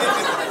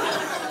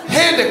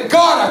 Hand to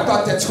God, I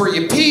thought that's where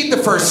you peed the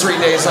first 3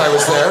 days I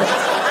was there.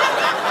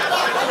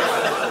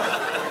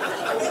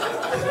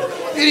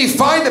 Did he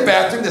find the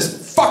bathroom?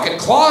 This fucking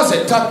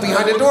closet tucked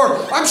behind the door.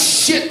 I'm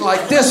shitting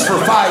like this for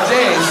 5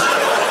 days.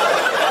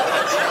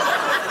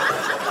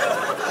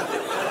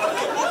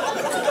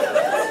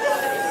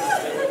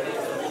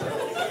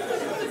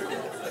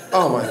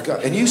 Oh my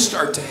God. And you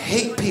start to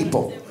hate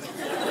people.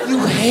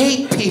 You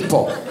hate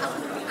people.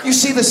 You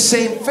see the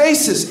same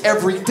faces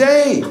every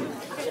day.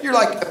 You're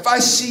like, if I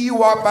see you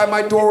walk by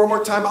my door one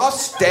more time, I'll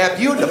stab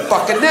you in the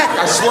fucking neck.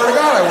 I swear to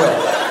God I will.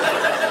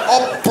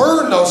 I'll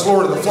burn those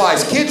Lord of the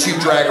Flies kids you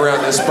drag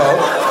around this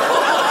boat.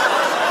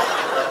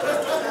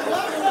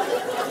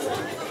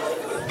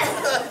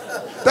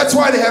 That's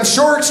why they have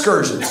shore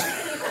excursions.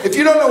 If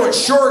you don't know what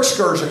shore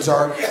excursions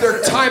are,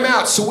 they're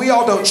timeouts so we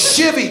all don't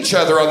shiv each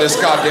other on this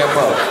goddamn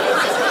boat.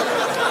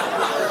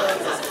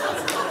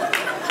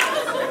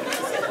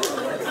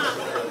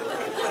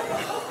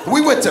 We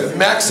went to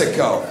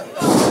Mexico.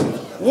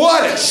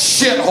 What a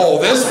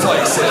shithole this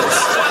place is.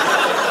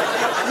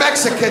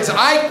 Mexicans,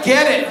 I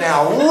get it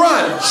now.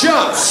 Run,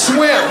 jump,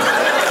 swim.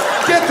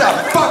 Get the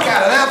fuck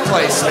out of that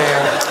place,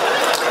 man.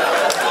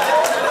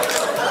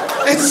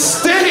 It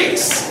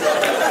stinks.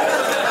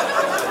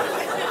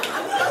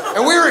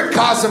 And we were in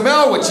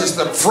Cozumel, which is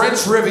the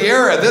French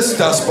Riviera, this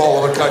dust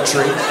bowl of a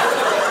country.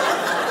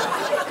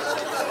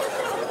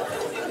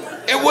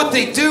 And what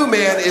they do,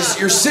 man, is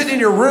you're sitting in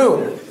your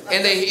room,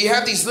 and you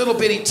have these little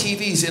bitty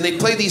TVs, and they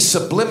play these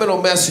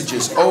subliminal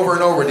messages over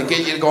and over to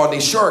get you to go on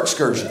these shore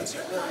excursions.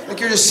 Like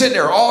you're just sitting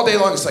there all day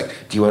long. It's like,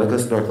 do you want to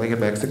go snorkeling in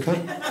Mexico?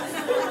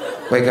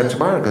 Wake up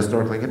tomorrow and go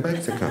snorkeling in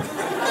Mexico.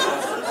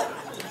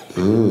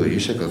 Ooh, you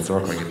should go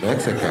snorkeling in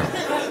Mexico.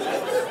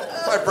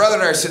 My brother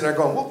and I are sitting there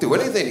going, we'll do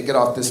anything to get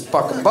off this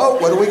fucking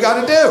boat. What do we got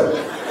to do?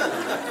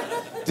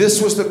 This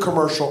was the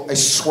commercial, I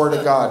swear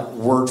to God,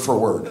 word for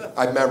word.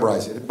 I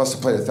memorized it. It must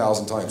have played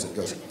 1,000 times. It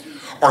goes,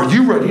 are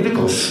you ready to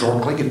go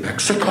snorkeling in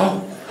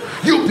Mexico?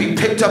 You'll be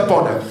picked up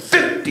on a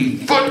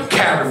 50-foot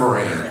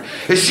catamaran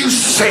as you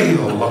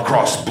sail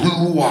across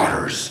blue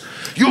waters.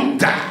 You'll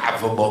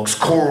dive amongst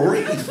coral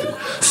reefs and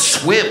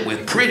swim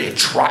with pretty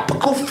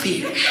tropical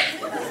fish.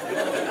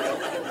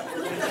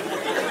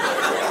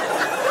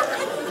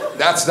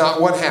 That's not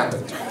what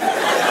happened.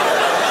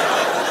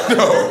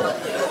 No.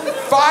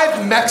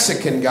 5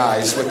 Mexican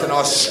guys with an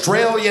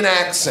Australian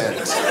accent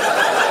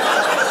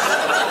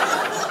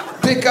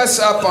pick us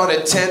up on a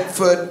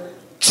 10-foot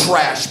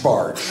trash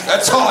barge.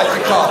 That's all I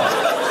can call it.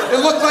 It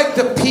looked like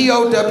the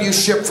POW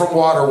ship from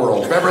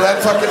Waterworld. Remember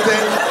that fucking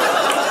thing?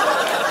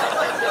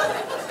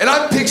 And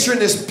I'm picturing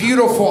this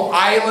beautiful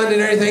island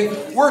and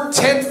everything. We're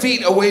 10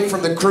 feet away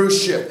from the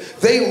cruise ship.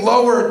 They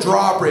lower a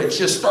drawbridge,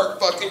 just start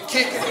fucking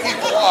kicking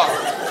people off.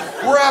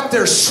 We're out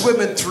there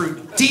swimming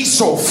through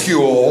diesel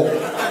fuel.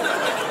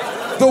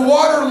 The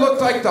water looked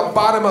like the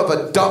bottom of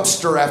a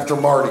dumpster after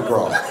Mardi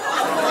Gras.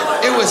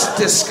 It was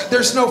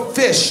there's no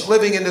fish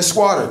living in this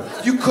water.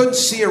 You couldn't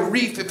see a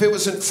reef if it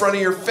was in front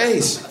of your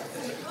face.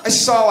 I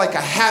saw like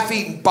a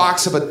half-eaten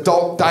box of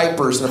adult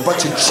diapers and a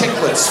bunch of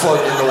chiclets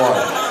floating in the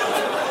water.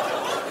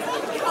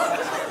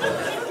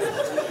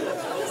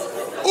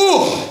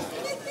 Ooh.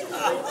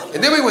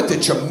 And then we went to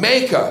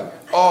Jamaica.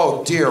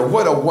 Oh dear,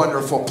 what a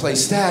wonderful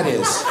place that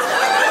is.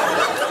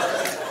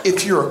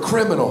 If you're a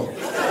criminal.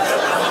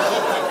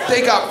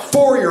 They got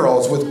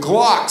 4-year-olds with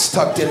Glocks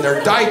tucked in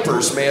their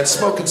diapers, man,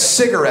 smoking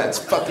cigarettes.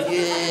 Fucking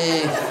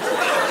yeah.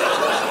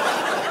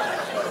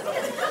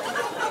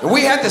 And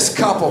we had this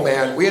couple,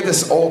 man. We had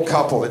this old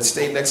couple that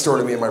stayed next door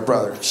to me and my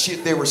brother.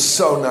 They were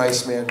so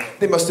nice, man.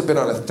 They must have been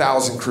on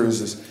 1,000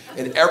 cruises.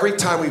 And every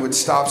time we would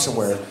stop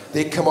somewhere,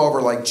 they'd come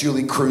over like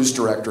Julie Cruise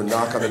director,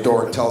 knock on the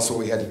door and tell us what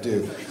we had to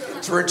do.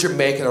 So we're in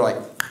Jamaica, and they're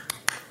like,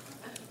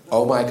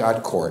 oh my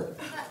God, Cort,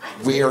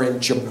 we are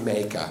in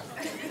Jamaica.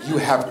 You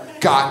have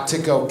got to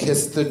go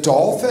kiss the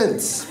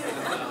dolphins.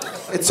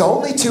 It's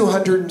only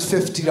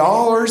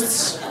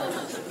 $250.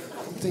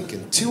 I'm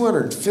thinking,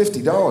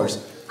 $250?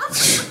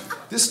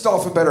 This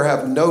dolphin better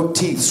have no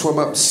teeth, swim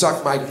up and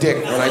suck my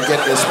dick when I get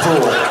in this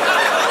pool.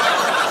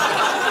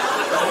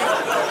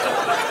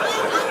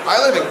 I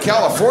live in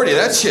California,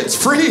 that shit's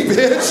free,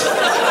 bitch.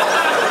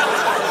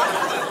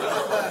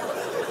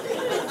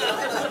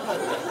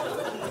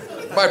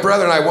 My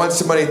brother and I won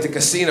some money at the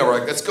casino. We're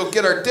like, let's go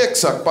get our dick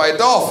sucked by a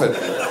dolphin.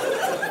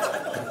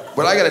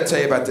 But I gotta tell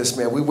you about this,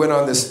 man. We went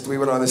on this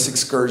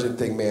excursion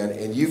thing, man,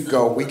 and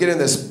we get in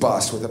this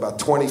bus with about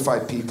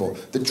 25 people.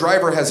 The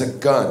driver has a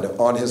gun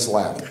on his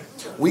lap.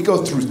 We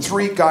go through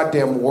 3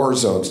 goddamn war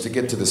zones to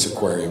get to this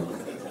aquarium.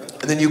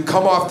 And then you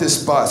come off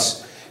this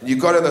bus, and you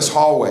go to this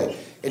hallway,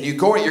 And you're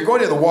going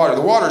to the water.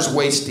 The water's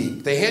waist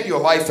deep. They hand you a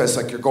life vest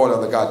like you're going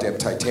on the goddamn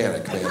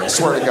Titanic, man. I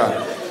swear to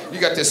God. You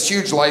got this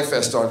huge life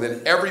vest on,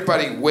 then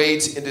everybody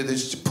wades into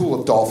this pool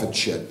of dolphin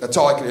shit. That's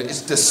all I can do.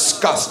 It's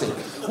disgusting.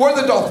 One of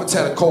the dolphins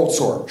had a cold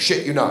sore.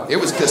 Shit you not. It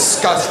was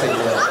disgusting,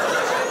 man.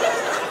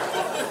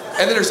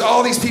 And then there's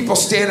all these people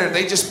standing and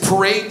they just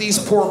parade these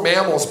poor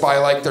mammals by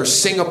like they're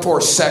Singapore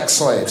sex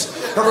slaves.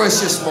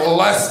 Everybody's just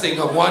molesting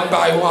them one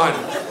by one.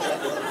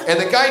 And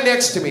the guy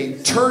next to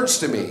me turns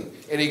to me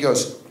and he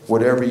goes,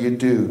 "Whatever you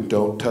do,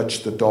 don't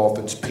touch the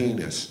dolphin's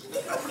penis."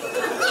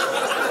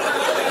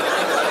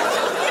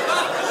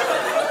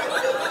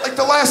 Like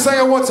the last thing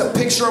I want's a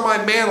picture on my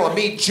mantle of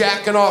me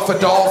jacking off a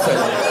dolphin.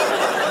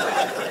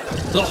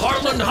 The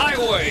Harland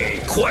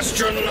Highway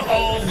question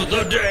of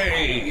the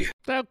day.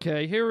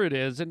 Okay, here it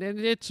is, and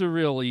it's a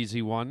real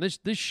easy one.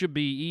 This should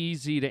be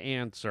easy to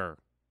answer.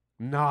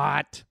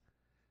 Not.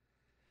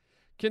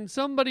 Can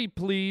somebody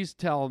please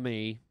tell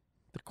me,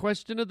 the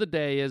question of the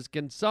day is,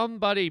 can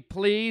somebody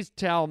please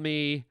tell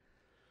me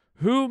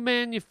who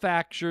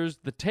manufactures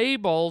the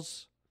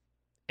tables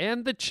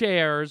and the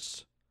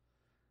chairs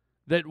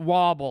that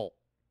wobble?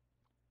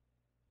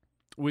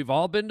 We've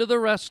all been to the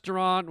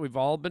restaurant. We've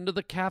all been to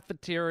the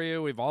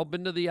cafeteria. We've all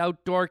been to the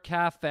outdoor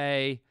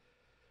cafe.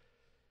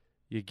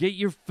 You get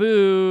your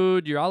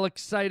food. You're all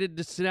excited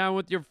to sit down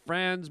with your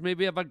friends,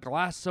 maybe have a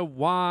glass of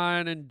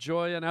wine,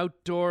 enjoy an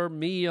outdoor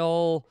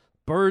meal.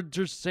 Birds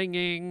are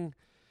singing.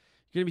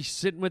 You're going to be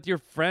sitting with your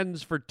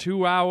friends for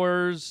 2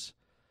 hours.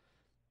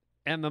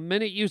 And the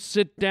minute you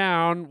sit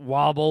down,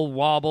 wobble,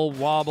 wobble,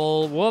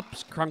 wobble,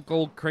 whoops,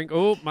 crunkle,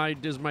 crinkle. Oh,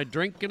 is my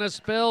drink gonna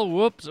spill?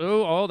 Whoops,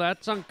 oh,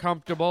 that's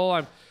uncomfortable.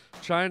 I'm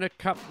trying to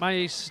cut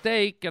my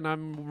steak and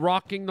I'm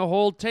rocking the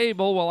whole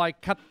table while I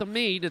cut the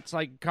meat. It's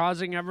like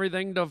causing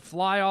everything to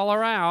fly all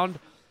around.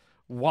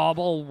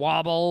 Wobble,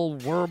 wobble,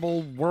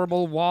 warble,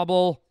 warble,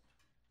 wobble.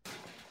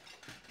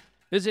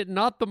 Is it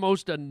not the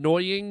most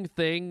annoying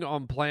thing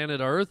on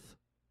planet Earth?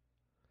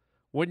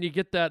 When you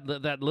get that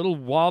little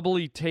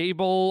wobbly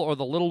table or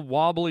the little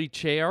wobbly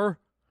chair.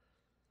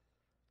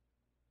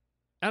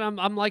 And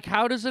I'm like,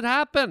 how does it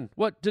happen?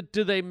 What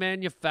do they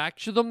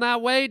manufacture them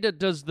that way?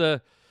 Does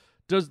the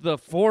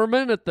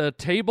foreman at the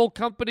table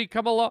company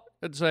come along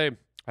and say,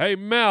 "Hey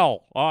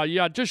Mel,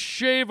 just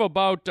shave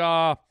about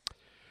a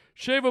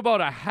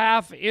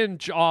half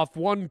inch off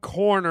one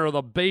corner of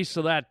the base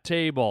of that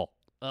table"?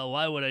 "Oh,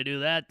 why would I do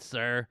that,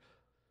 sir?"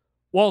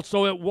 "Well,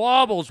 so it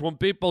wobbles when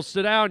people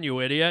sit down,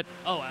 you idiot."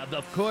 "Oh,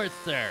 of course,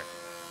 sir."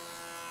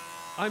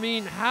 I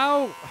mean,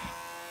 how,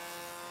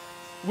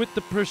 with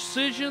the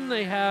precision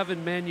they have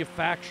in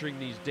manufacturing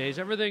these days,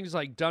 everything's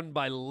like done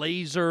by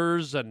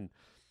lasers and,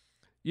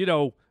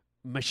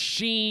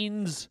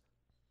 machines.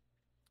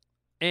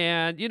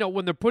 And,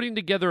 when they're putting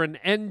together an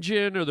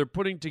engine or they're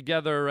putting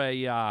together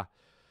a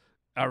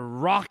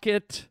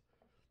rocket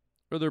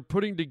or they're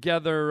putting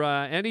together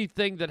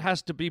anything that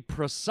has to be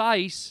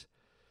precise,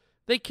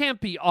 they can't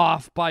be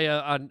off by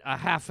a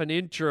half an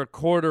inch or a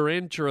quarter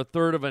inch or a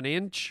third of an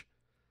inch.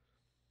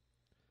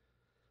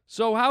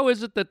 So how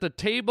is it that the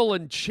table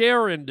and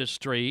chair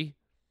industry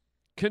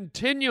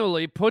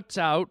continually puts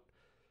out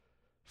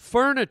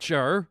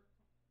furniture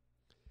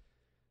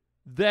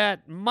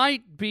that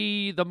might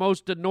be the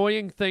most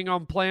annoying thing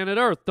on planet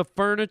Earth? The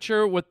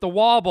furniture with the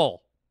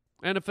wobble.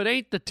 And if it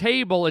ain't the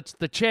table, it's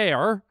the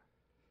chair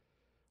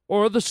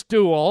or the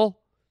stool.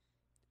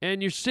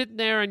 And you're sitting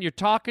there and you're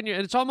talking,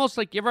 and it's almost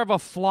like, you ever have a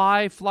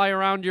fly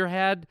around your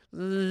head?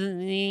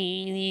 And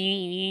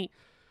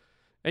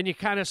you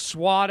kind of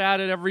swat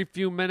at it every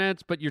few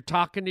minutes, but you're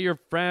talking to your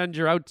friends,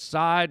 you're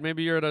outside,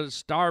 maybe you're at a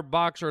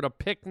Starbucks or at a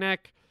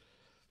picnic,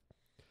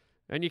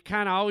 and you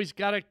kind of always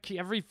got to,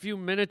 every few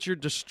minutes you're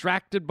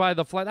distracted by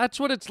the fly. That's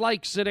what it's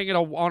like sitting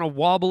on a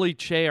wobbly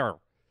chair.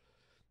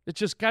 It's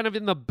just kind of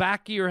in the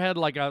back of your head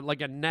like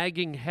a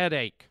nagging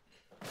headache.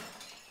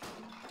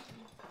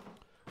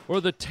 Or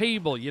the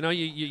table,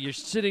 you're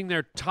sitting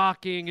there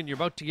talking and you're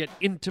about to get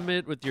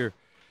intimate with your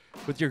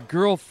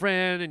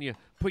girlfriend, and you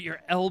put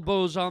your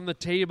elbows on the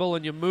table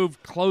and you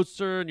move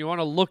closer and you want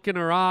to look in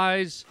her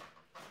eyes.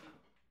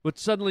 But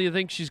suddenly you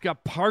think she's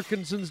got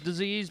Parkinson's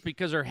disease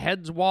because her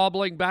head's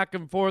wobbling back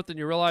and forth, and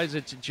you realize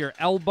it's your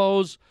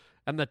elbows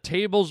and the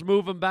table's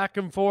moving back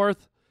and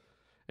forth,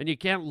 and you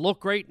can't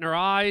look right in her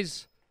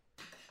eyes.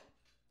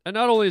 And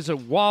not only is it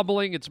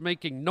wobbling, it's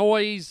making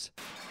noise.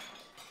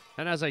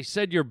 And as I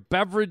said, your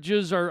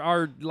beverages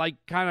are like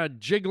kind of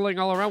jiggling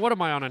all around. What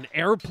am I, on an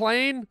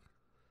airplane?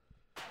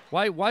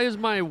 Why is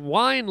my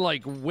wine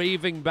like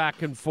waving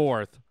back and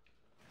forth?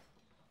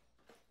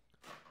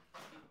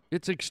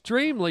 It's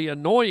extremely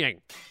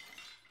annoying.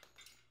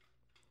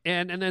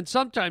 And then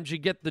sometimes you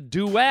get the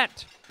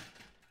duet.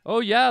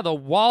 Oh yeah, the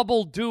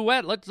wobble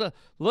duet.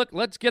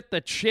 Let's get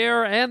the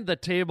chair and the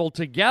table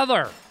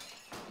together.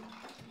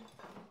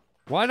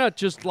 Why not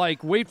just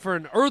wait for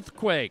an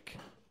earthquake?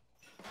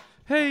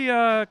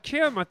 "Hey,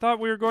 Kim, I thought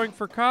we were going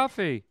for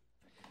coffee."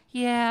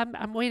 "Yeah,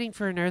 I'm waiting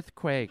for an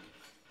earthquake."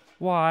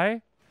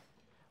 "Why?"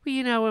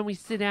 "Well, when we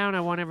sit down,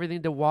 I want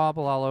everything to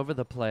wobble all over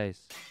the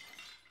place."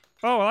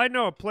 Oh, I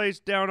know a place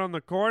down on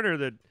the corner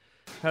that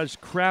has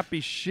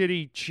crappy,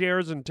 shitty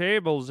chairs and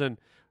tables. And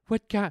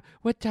what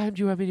time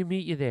do you want me to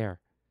meet you there?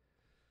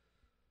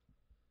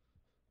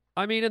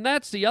 I mean, and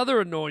that's the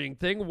other annoying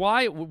thing.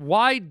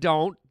 Why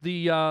don't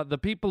the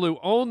people who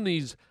own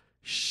these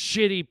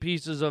shitty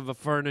pieces of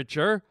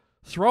furniture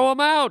throw them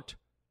out?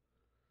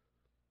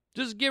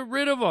 Just get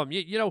rid of them.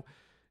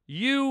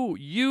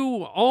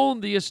 You own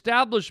the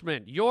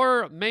establishment.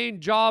 Your main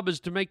job is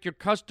to make your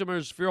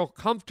customers feel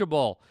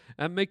comfortable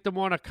and make them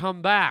want to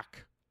come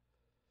back.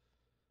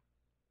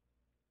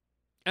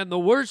 And the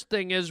worst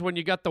thing is when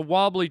you got the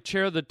wobbly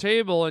chair at the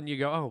table and you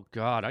go, oh,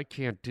 God, I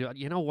can't do it.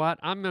 You know what?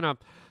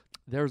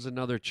 There's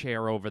another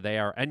chair over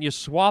there. And you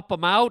swap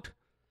them out.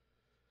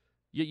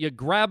 You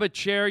grab a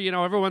chair,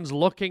 everyone's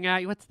looking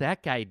at you. What's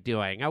that guy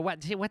doing?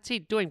 What's he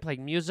doing,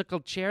 playing musical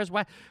chairs?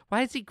 Why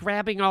is he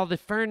grabbing all the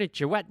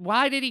furniture?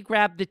 Why did he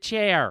grab the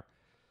chair?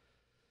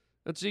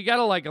 And so you got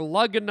to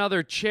lug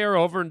another chair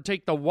over and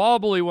take the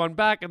wobbly one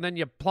back, and then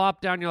you plop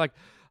down. You're like,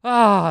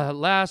 at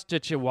last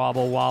ditch you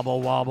wobble,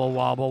 wobble, wobble,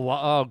 wobble,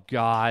 wobble. Oh,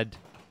 God.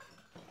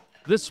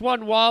 This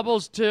one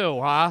wobbles too,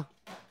 huh?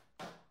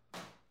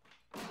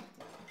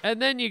 And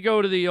then you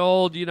go to the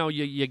old,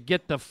 you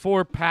get the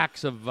 4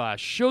 packs of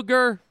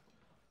sugar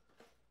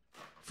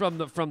from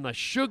the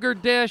sugar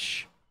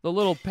dish, the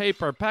little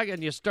paper pack,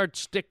 and you start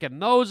sticking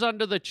those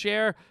under the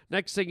chair.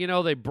 Next thing you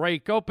know, they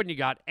break open. You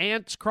got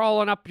ants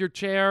crawling up your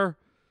chair.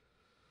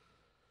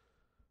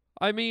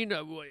 I mean,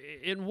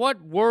 in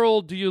what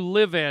world do you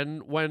live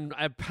in when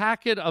a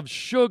packet of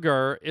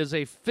sugar is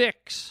a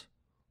fix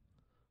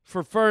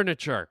for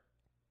furniture?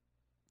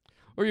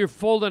 Or you're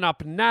folding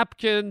up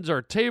napkins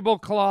or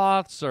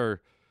tablecloths or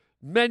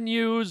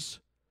menus.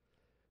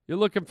 You're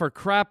looking for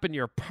crap in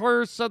your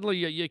purse. Suddenly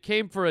you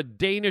came for a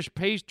Danish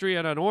pastry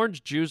and an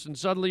orange juice, and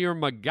suddenly you're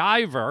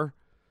MacGyver.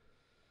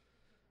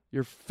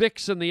 You're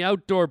fixing the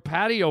outdoor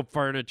patio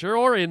furniture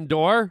or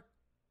indoor.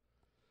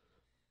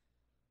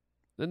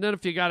 And then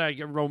if you got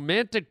a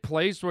romantic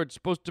place where it's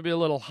supposed to be a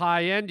little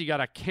high-end, you got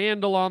a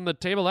candle on the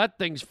table. That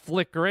thing's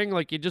flickering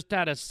like you just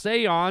had a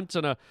seance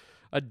and a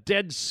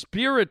dead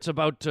spirit's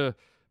about to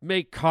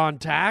make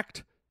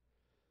contact.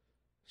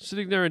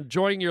 Sitting there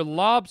enjoying your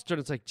lobster,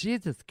 and it's like,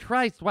 Jesus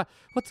Christ,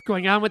 what's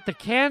going on with the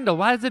candle?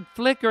 Why is it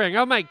flickering?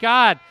 Oh, my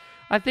God.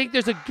 I think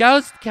there's a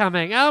ghost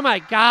coming. Oh, my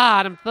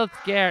God. I'm so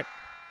scared.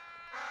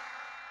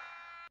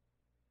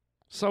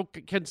 So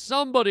can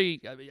somebody,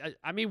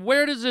 I mean,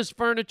 where does this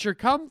furniture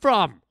come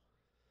from?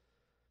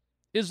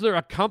 Is there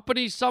a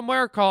company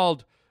somewhere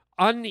called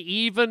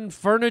Uneven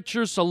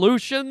Furniture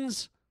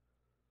Solutions?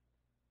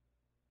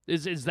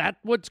 Is that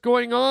what's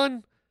going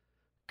on?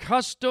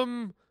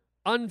 Custom,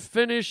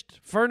 unfinished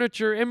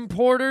furniture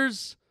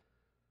importers?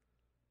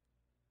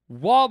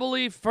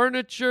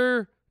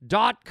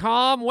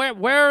 Wobblyfurniture.com?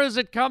 Where is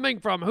it coming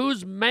from?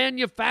 Who's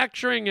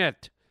manufacturing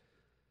it?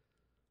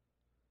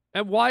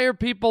 And why are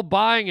people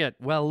buying it?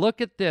 Well, look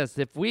at this.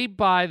 If we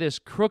buy this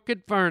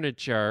crooked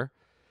furniture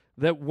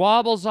that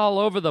wobbles all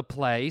over the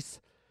place,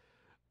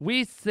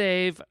 we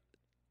save,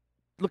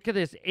 look at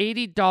this,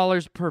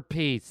 $80 per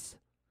piece.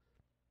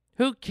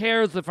 Who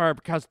cares if our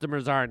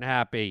customers aren't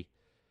happy?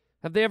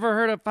 Have they ever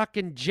heard of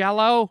fucking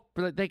Jell-O?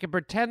 They can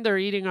pretend they're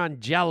eating on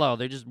Jell-O.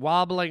 They're just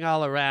wobbling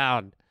all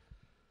around.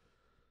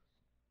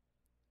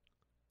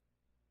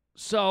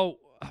 So,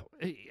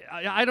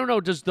 I don't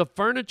know. Does the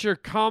furniture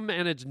come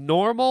and it's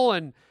normal,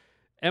 and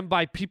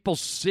by people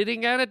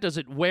sitting at it, does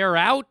it wear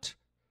out?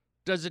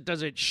 Does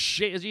it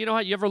shake? You know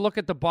how you ever look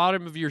at the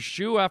bottom of your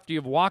shoe after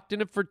you've walked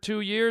in it for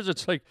 2 years?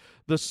 It's like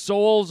the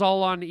sole's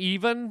all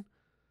uneven.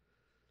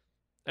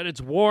 And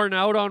it's worn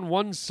out on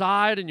one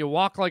side, and you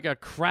walk like a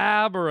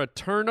crab or a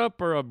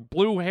turnip or a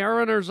blue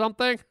heron or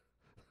something.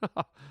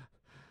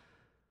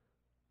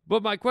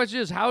 But my question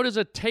is, how does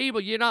a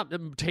table,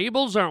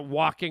 tables aren't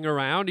walking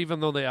around even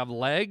though they have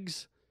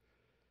legs.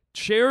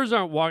 Chairs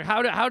aren't walking.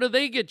 How do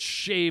they get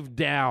shaved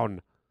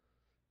down?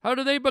 How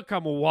do they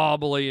become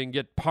wobbly and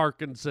get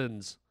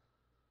Parkinson's?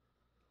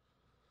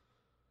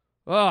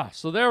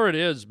 So there it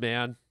is,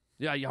 man.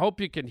 Yeah, I hope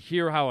you can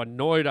hear how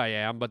annoyed I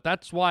am, but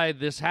that's why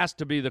this has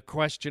to be the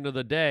question of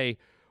the day.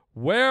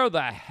 Where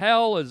the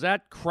hell is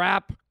that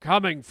crap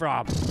coming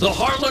from? The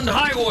Harland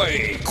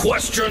Highway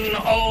question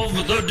of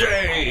the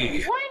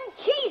day. One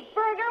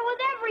cheeseburger with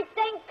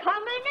everything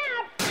coming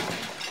up.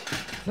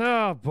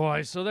 Oh,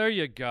 boy, so there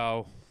you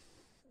go.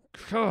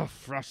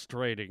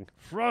 Frustrating.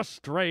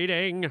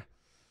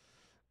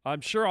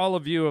 I'm sure all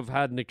of you have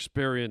had an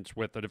experience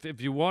with it.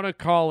 If you want to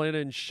call in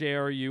and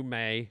share, you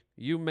may.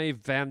 You may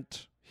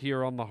vent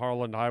here on the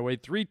Harland Highway.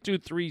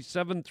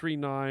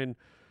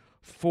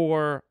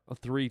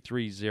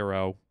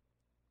 323-739-4330.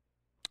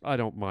 I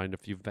don't mind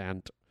if you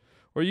vent.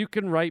 Or you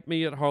can write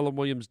me at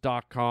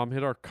harlandwilliams.com,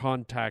 hit our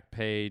contact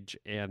page,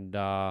 and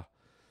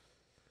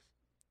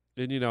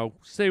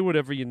say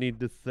whatever you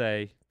need to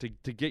say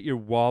to get your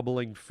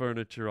wobbling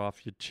furniture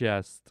off your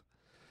chest.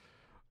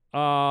 Hey,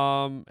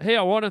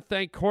 I want to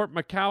thank Cort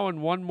McCown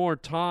one more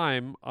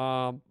time.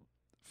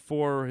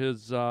 for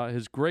his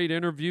great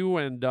interview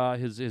and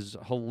his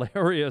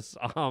hilarious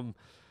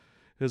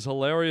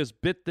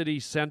bit that he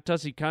sent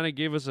us. He kind of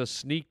gave us a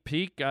sneak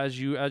peek, as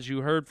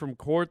you heard from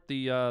Cort.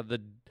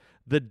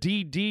 The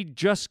DD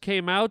just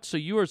came out, so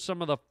you are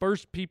some of the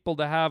first people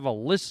to have a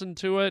listen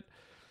to it.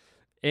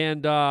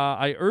 And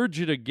I urge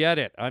you to get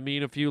it. I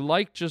mean, if you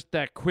like just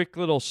that quick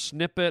little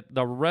snippet,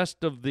 the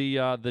rest of the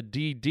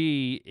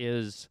DD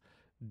is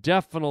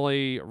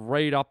definitely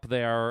right up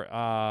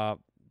there.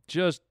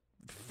 Just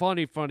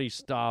funny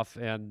stuff,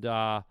 and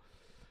I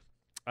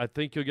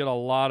think you'll get a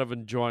lot of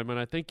enjoyment.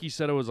 I think he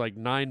said it was like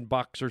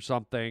 $9 or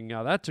something.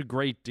 That's a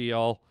great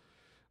deal.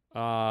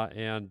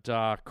 And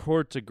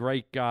Cort's a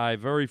great guy,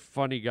 very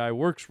funny guy,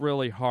 works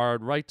really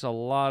hard, writes a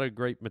lot of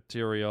great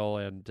material,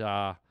 and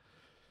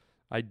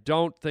I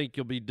don't think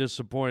you'll be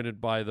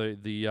disappointed by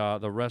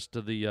the rest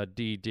of the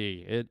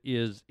DD. It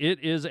is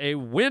a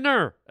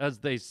winner, as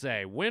they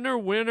say.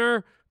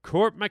 Winner,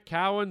 Cort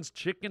McCown's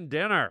chicken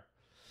dinner.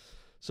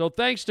 So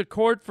thanks to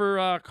Cort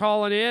for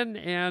calling in,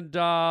 and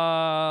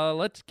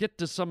let's get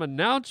to some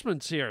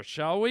announcements here,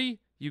 shall we?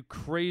 You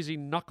crazy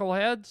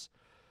knuckleheads.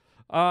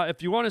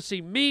 If you want to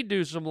see me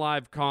do some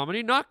live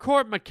comedy, not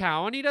Cort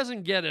McCown, he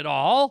doesn't get it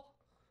all.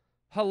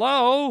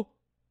 Hello?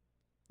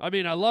 I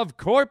mean, I love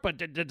Cort, but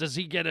does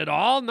he get it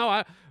all?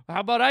 No. How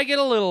about I get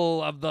a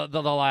little of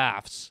the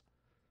laughs?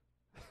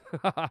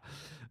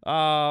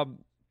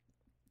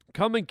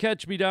 Come and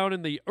catch me down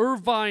in the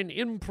Irvine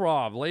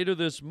Improv later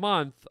this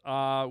month.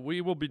 We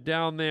will be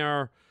down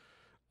there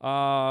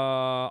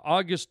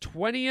August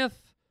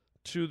 20th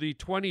to the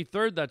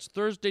 23rd. That's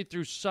Thursday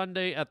through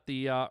Sunday at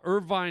the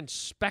Irvine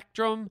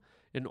Spectrum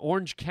in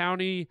Orange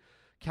County,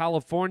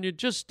 California,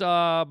 just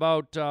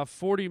about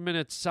 40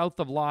 minutes south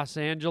of Los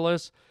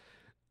Angeles.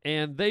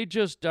 And they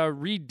just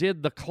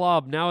redid the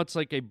club. Now it's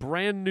like a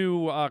brand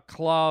new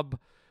club,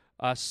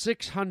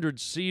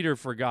 600-seater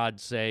for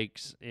God's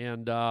sakes.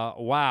 And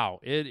wow,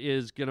 it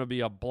is going to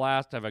be a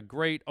blast. I have a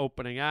great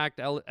opening act.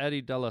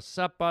 Eddie De La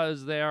Sepa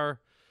is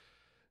there.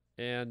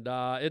 And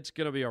it's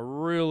going to be a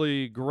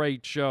really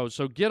great show.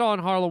 So get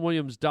on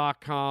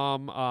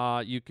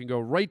HarlanWilliams.com. You can go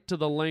right to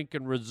the link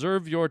and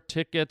reserve your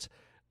tickets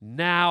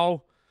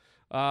now.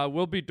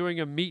 We'll be doing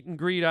a meet and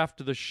greet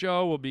after the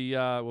show.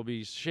 We'll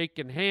be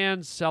shaking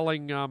hands,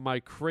 selling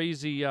my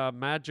crazy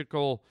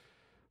magical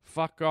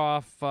fuck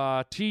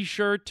off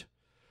T-shirt,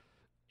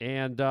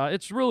 and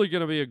it's really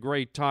going to be a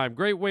great time.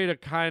 Great way to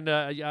kind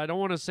of, I don't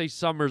want to say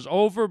summer's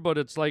over, but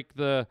it's like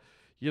the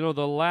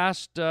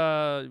last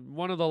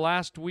one of the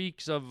last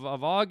weeks of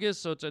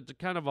August. So it's a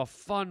kind of a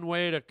fun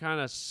way to kind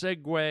of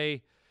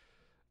segue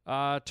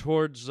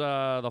towards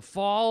the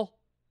fall.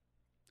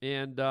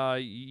 And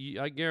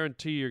I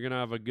guarantee you're going to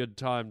have a good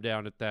time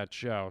down at that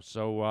show.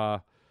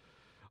 So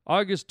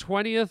August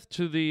 20th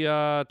to the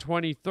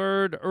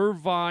 23rd,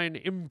 Irvine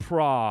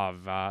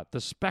Improv at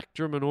the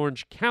Spectrum in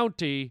Orange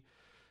County.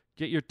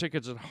 Get your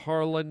tickets at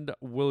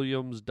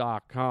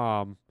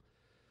HarlanWilliams.com,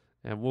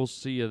 and we'll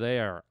see you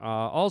there.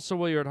 Also,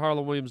 while you're at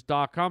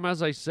HarlanWilliams.com,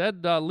 as I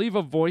said, leave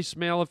a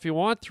voicemail if you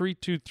want,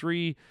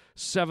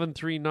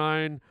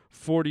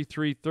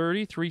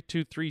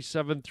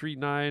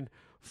 323-739-4330,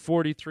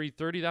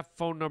 323-739-4330. That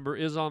phone number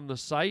is on the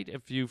site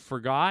if you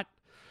forgot.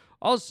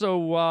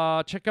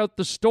 Also, check out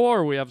the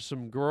store. We have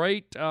some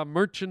great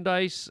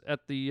merchandise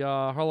at the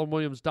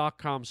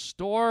HarlanWilliams.com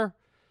store.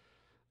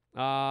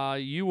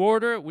 You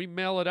order it, we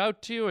mail it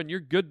out to you, and you're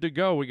good to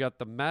go. We got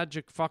the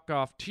Magic Fuck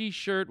Off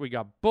T-shirt. We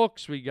got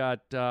books. We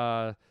got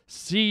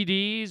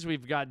CDs.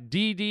 We've got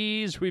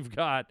DDs. We've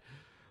got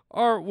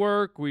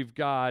artwork. We've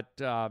got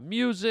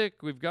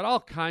music. We've got all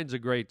kinds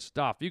of great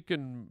stuff. You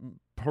can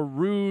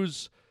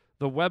peruse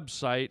the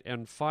website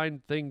and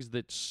find things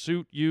that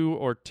suit you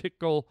or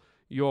tickle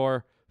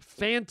your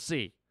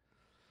fancy.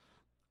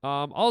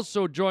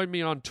 Also, join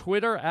me on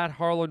Twitter at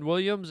Harlan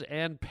Williams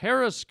and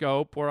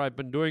Periscope, where I've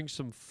been doing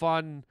some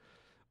fun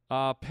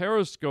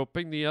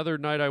periscoping. The other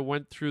night I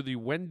went through the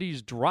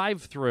Wendy's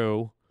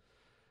drive-thru,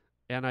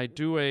 and I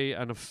do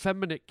an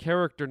effeminate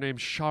character named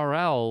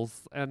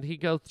Charles, and he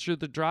goes through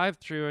the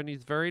drive-thru, and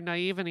he's very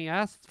naive, and he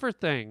asks for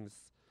things.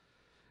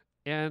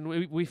 And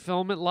we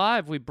film it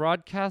live. We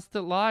broadcast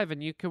it live,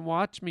 and you can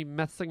watch me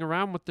messing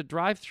around with the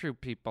drive-thru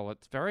people.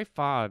 It's very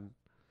fun.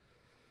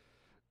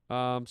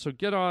 So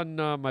get on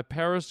my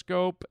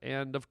Periscope,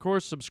 and, of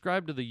course,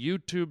 subscribe to the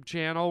YouTube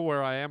channel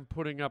where I am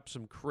putting up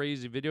some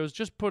crazy videos.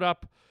 Just put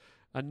up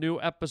a new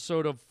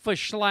episode of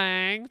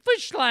Fishlang,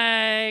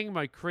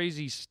 my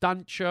crazy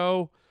stunt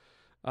show.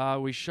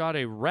 We shot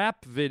a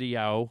rap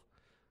video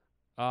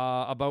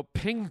about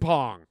ping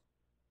pong.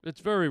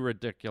 It's very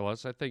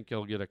ridiculous. I think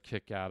you'll get a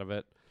kick out of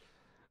it.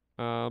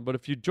 But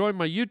if you join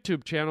my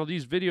YouTube channel,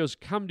 these videos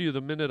come to you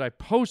the minute I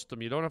post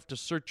them. You don't have to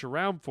search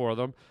around for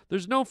them.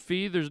 There's no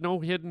fee. There's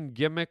no hidden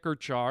gimmick or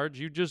charge.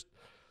 You just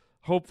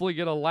hopefully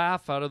get a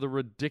laugh out of the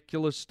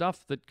ridiculous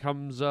stuff that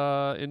comes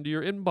into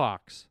your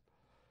inbox.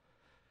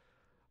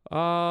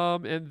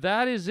 And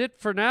that is it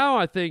for now,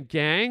 I think,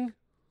 gang.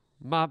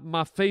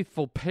 My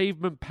faithful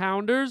pavement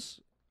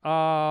pounders.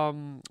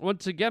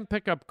 Once again,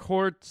 pick up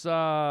Cort's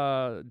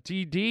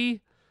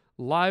DD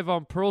live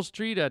on Pearl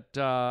Street at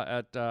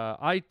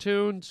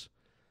iTunes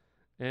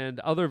and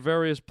other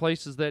various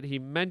places that he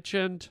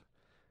mentioned.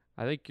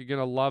 I think you're going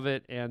to love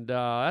it. And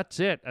that's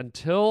it.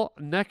 Until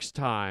next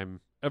time,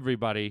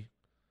 everybody,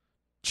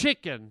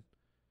 chicken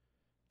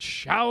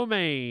chow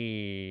mein,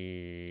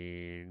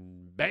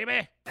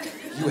 baby.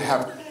 You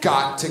have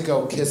got to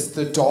go kiss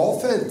the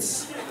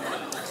dolphins.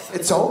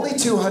 It's only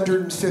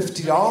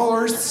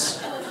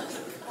 $250.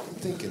 I'm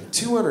thinking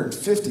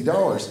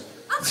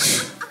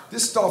 $250.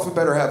 This dolphin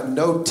better have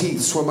no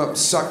teeth, swim up and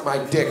suck my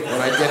dick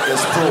when I get in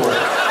this pool.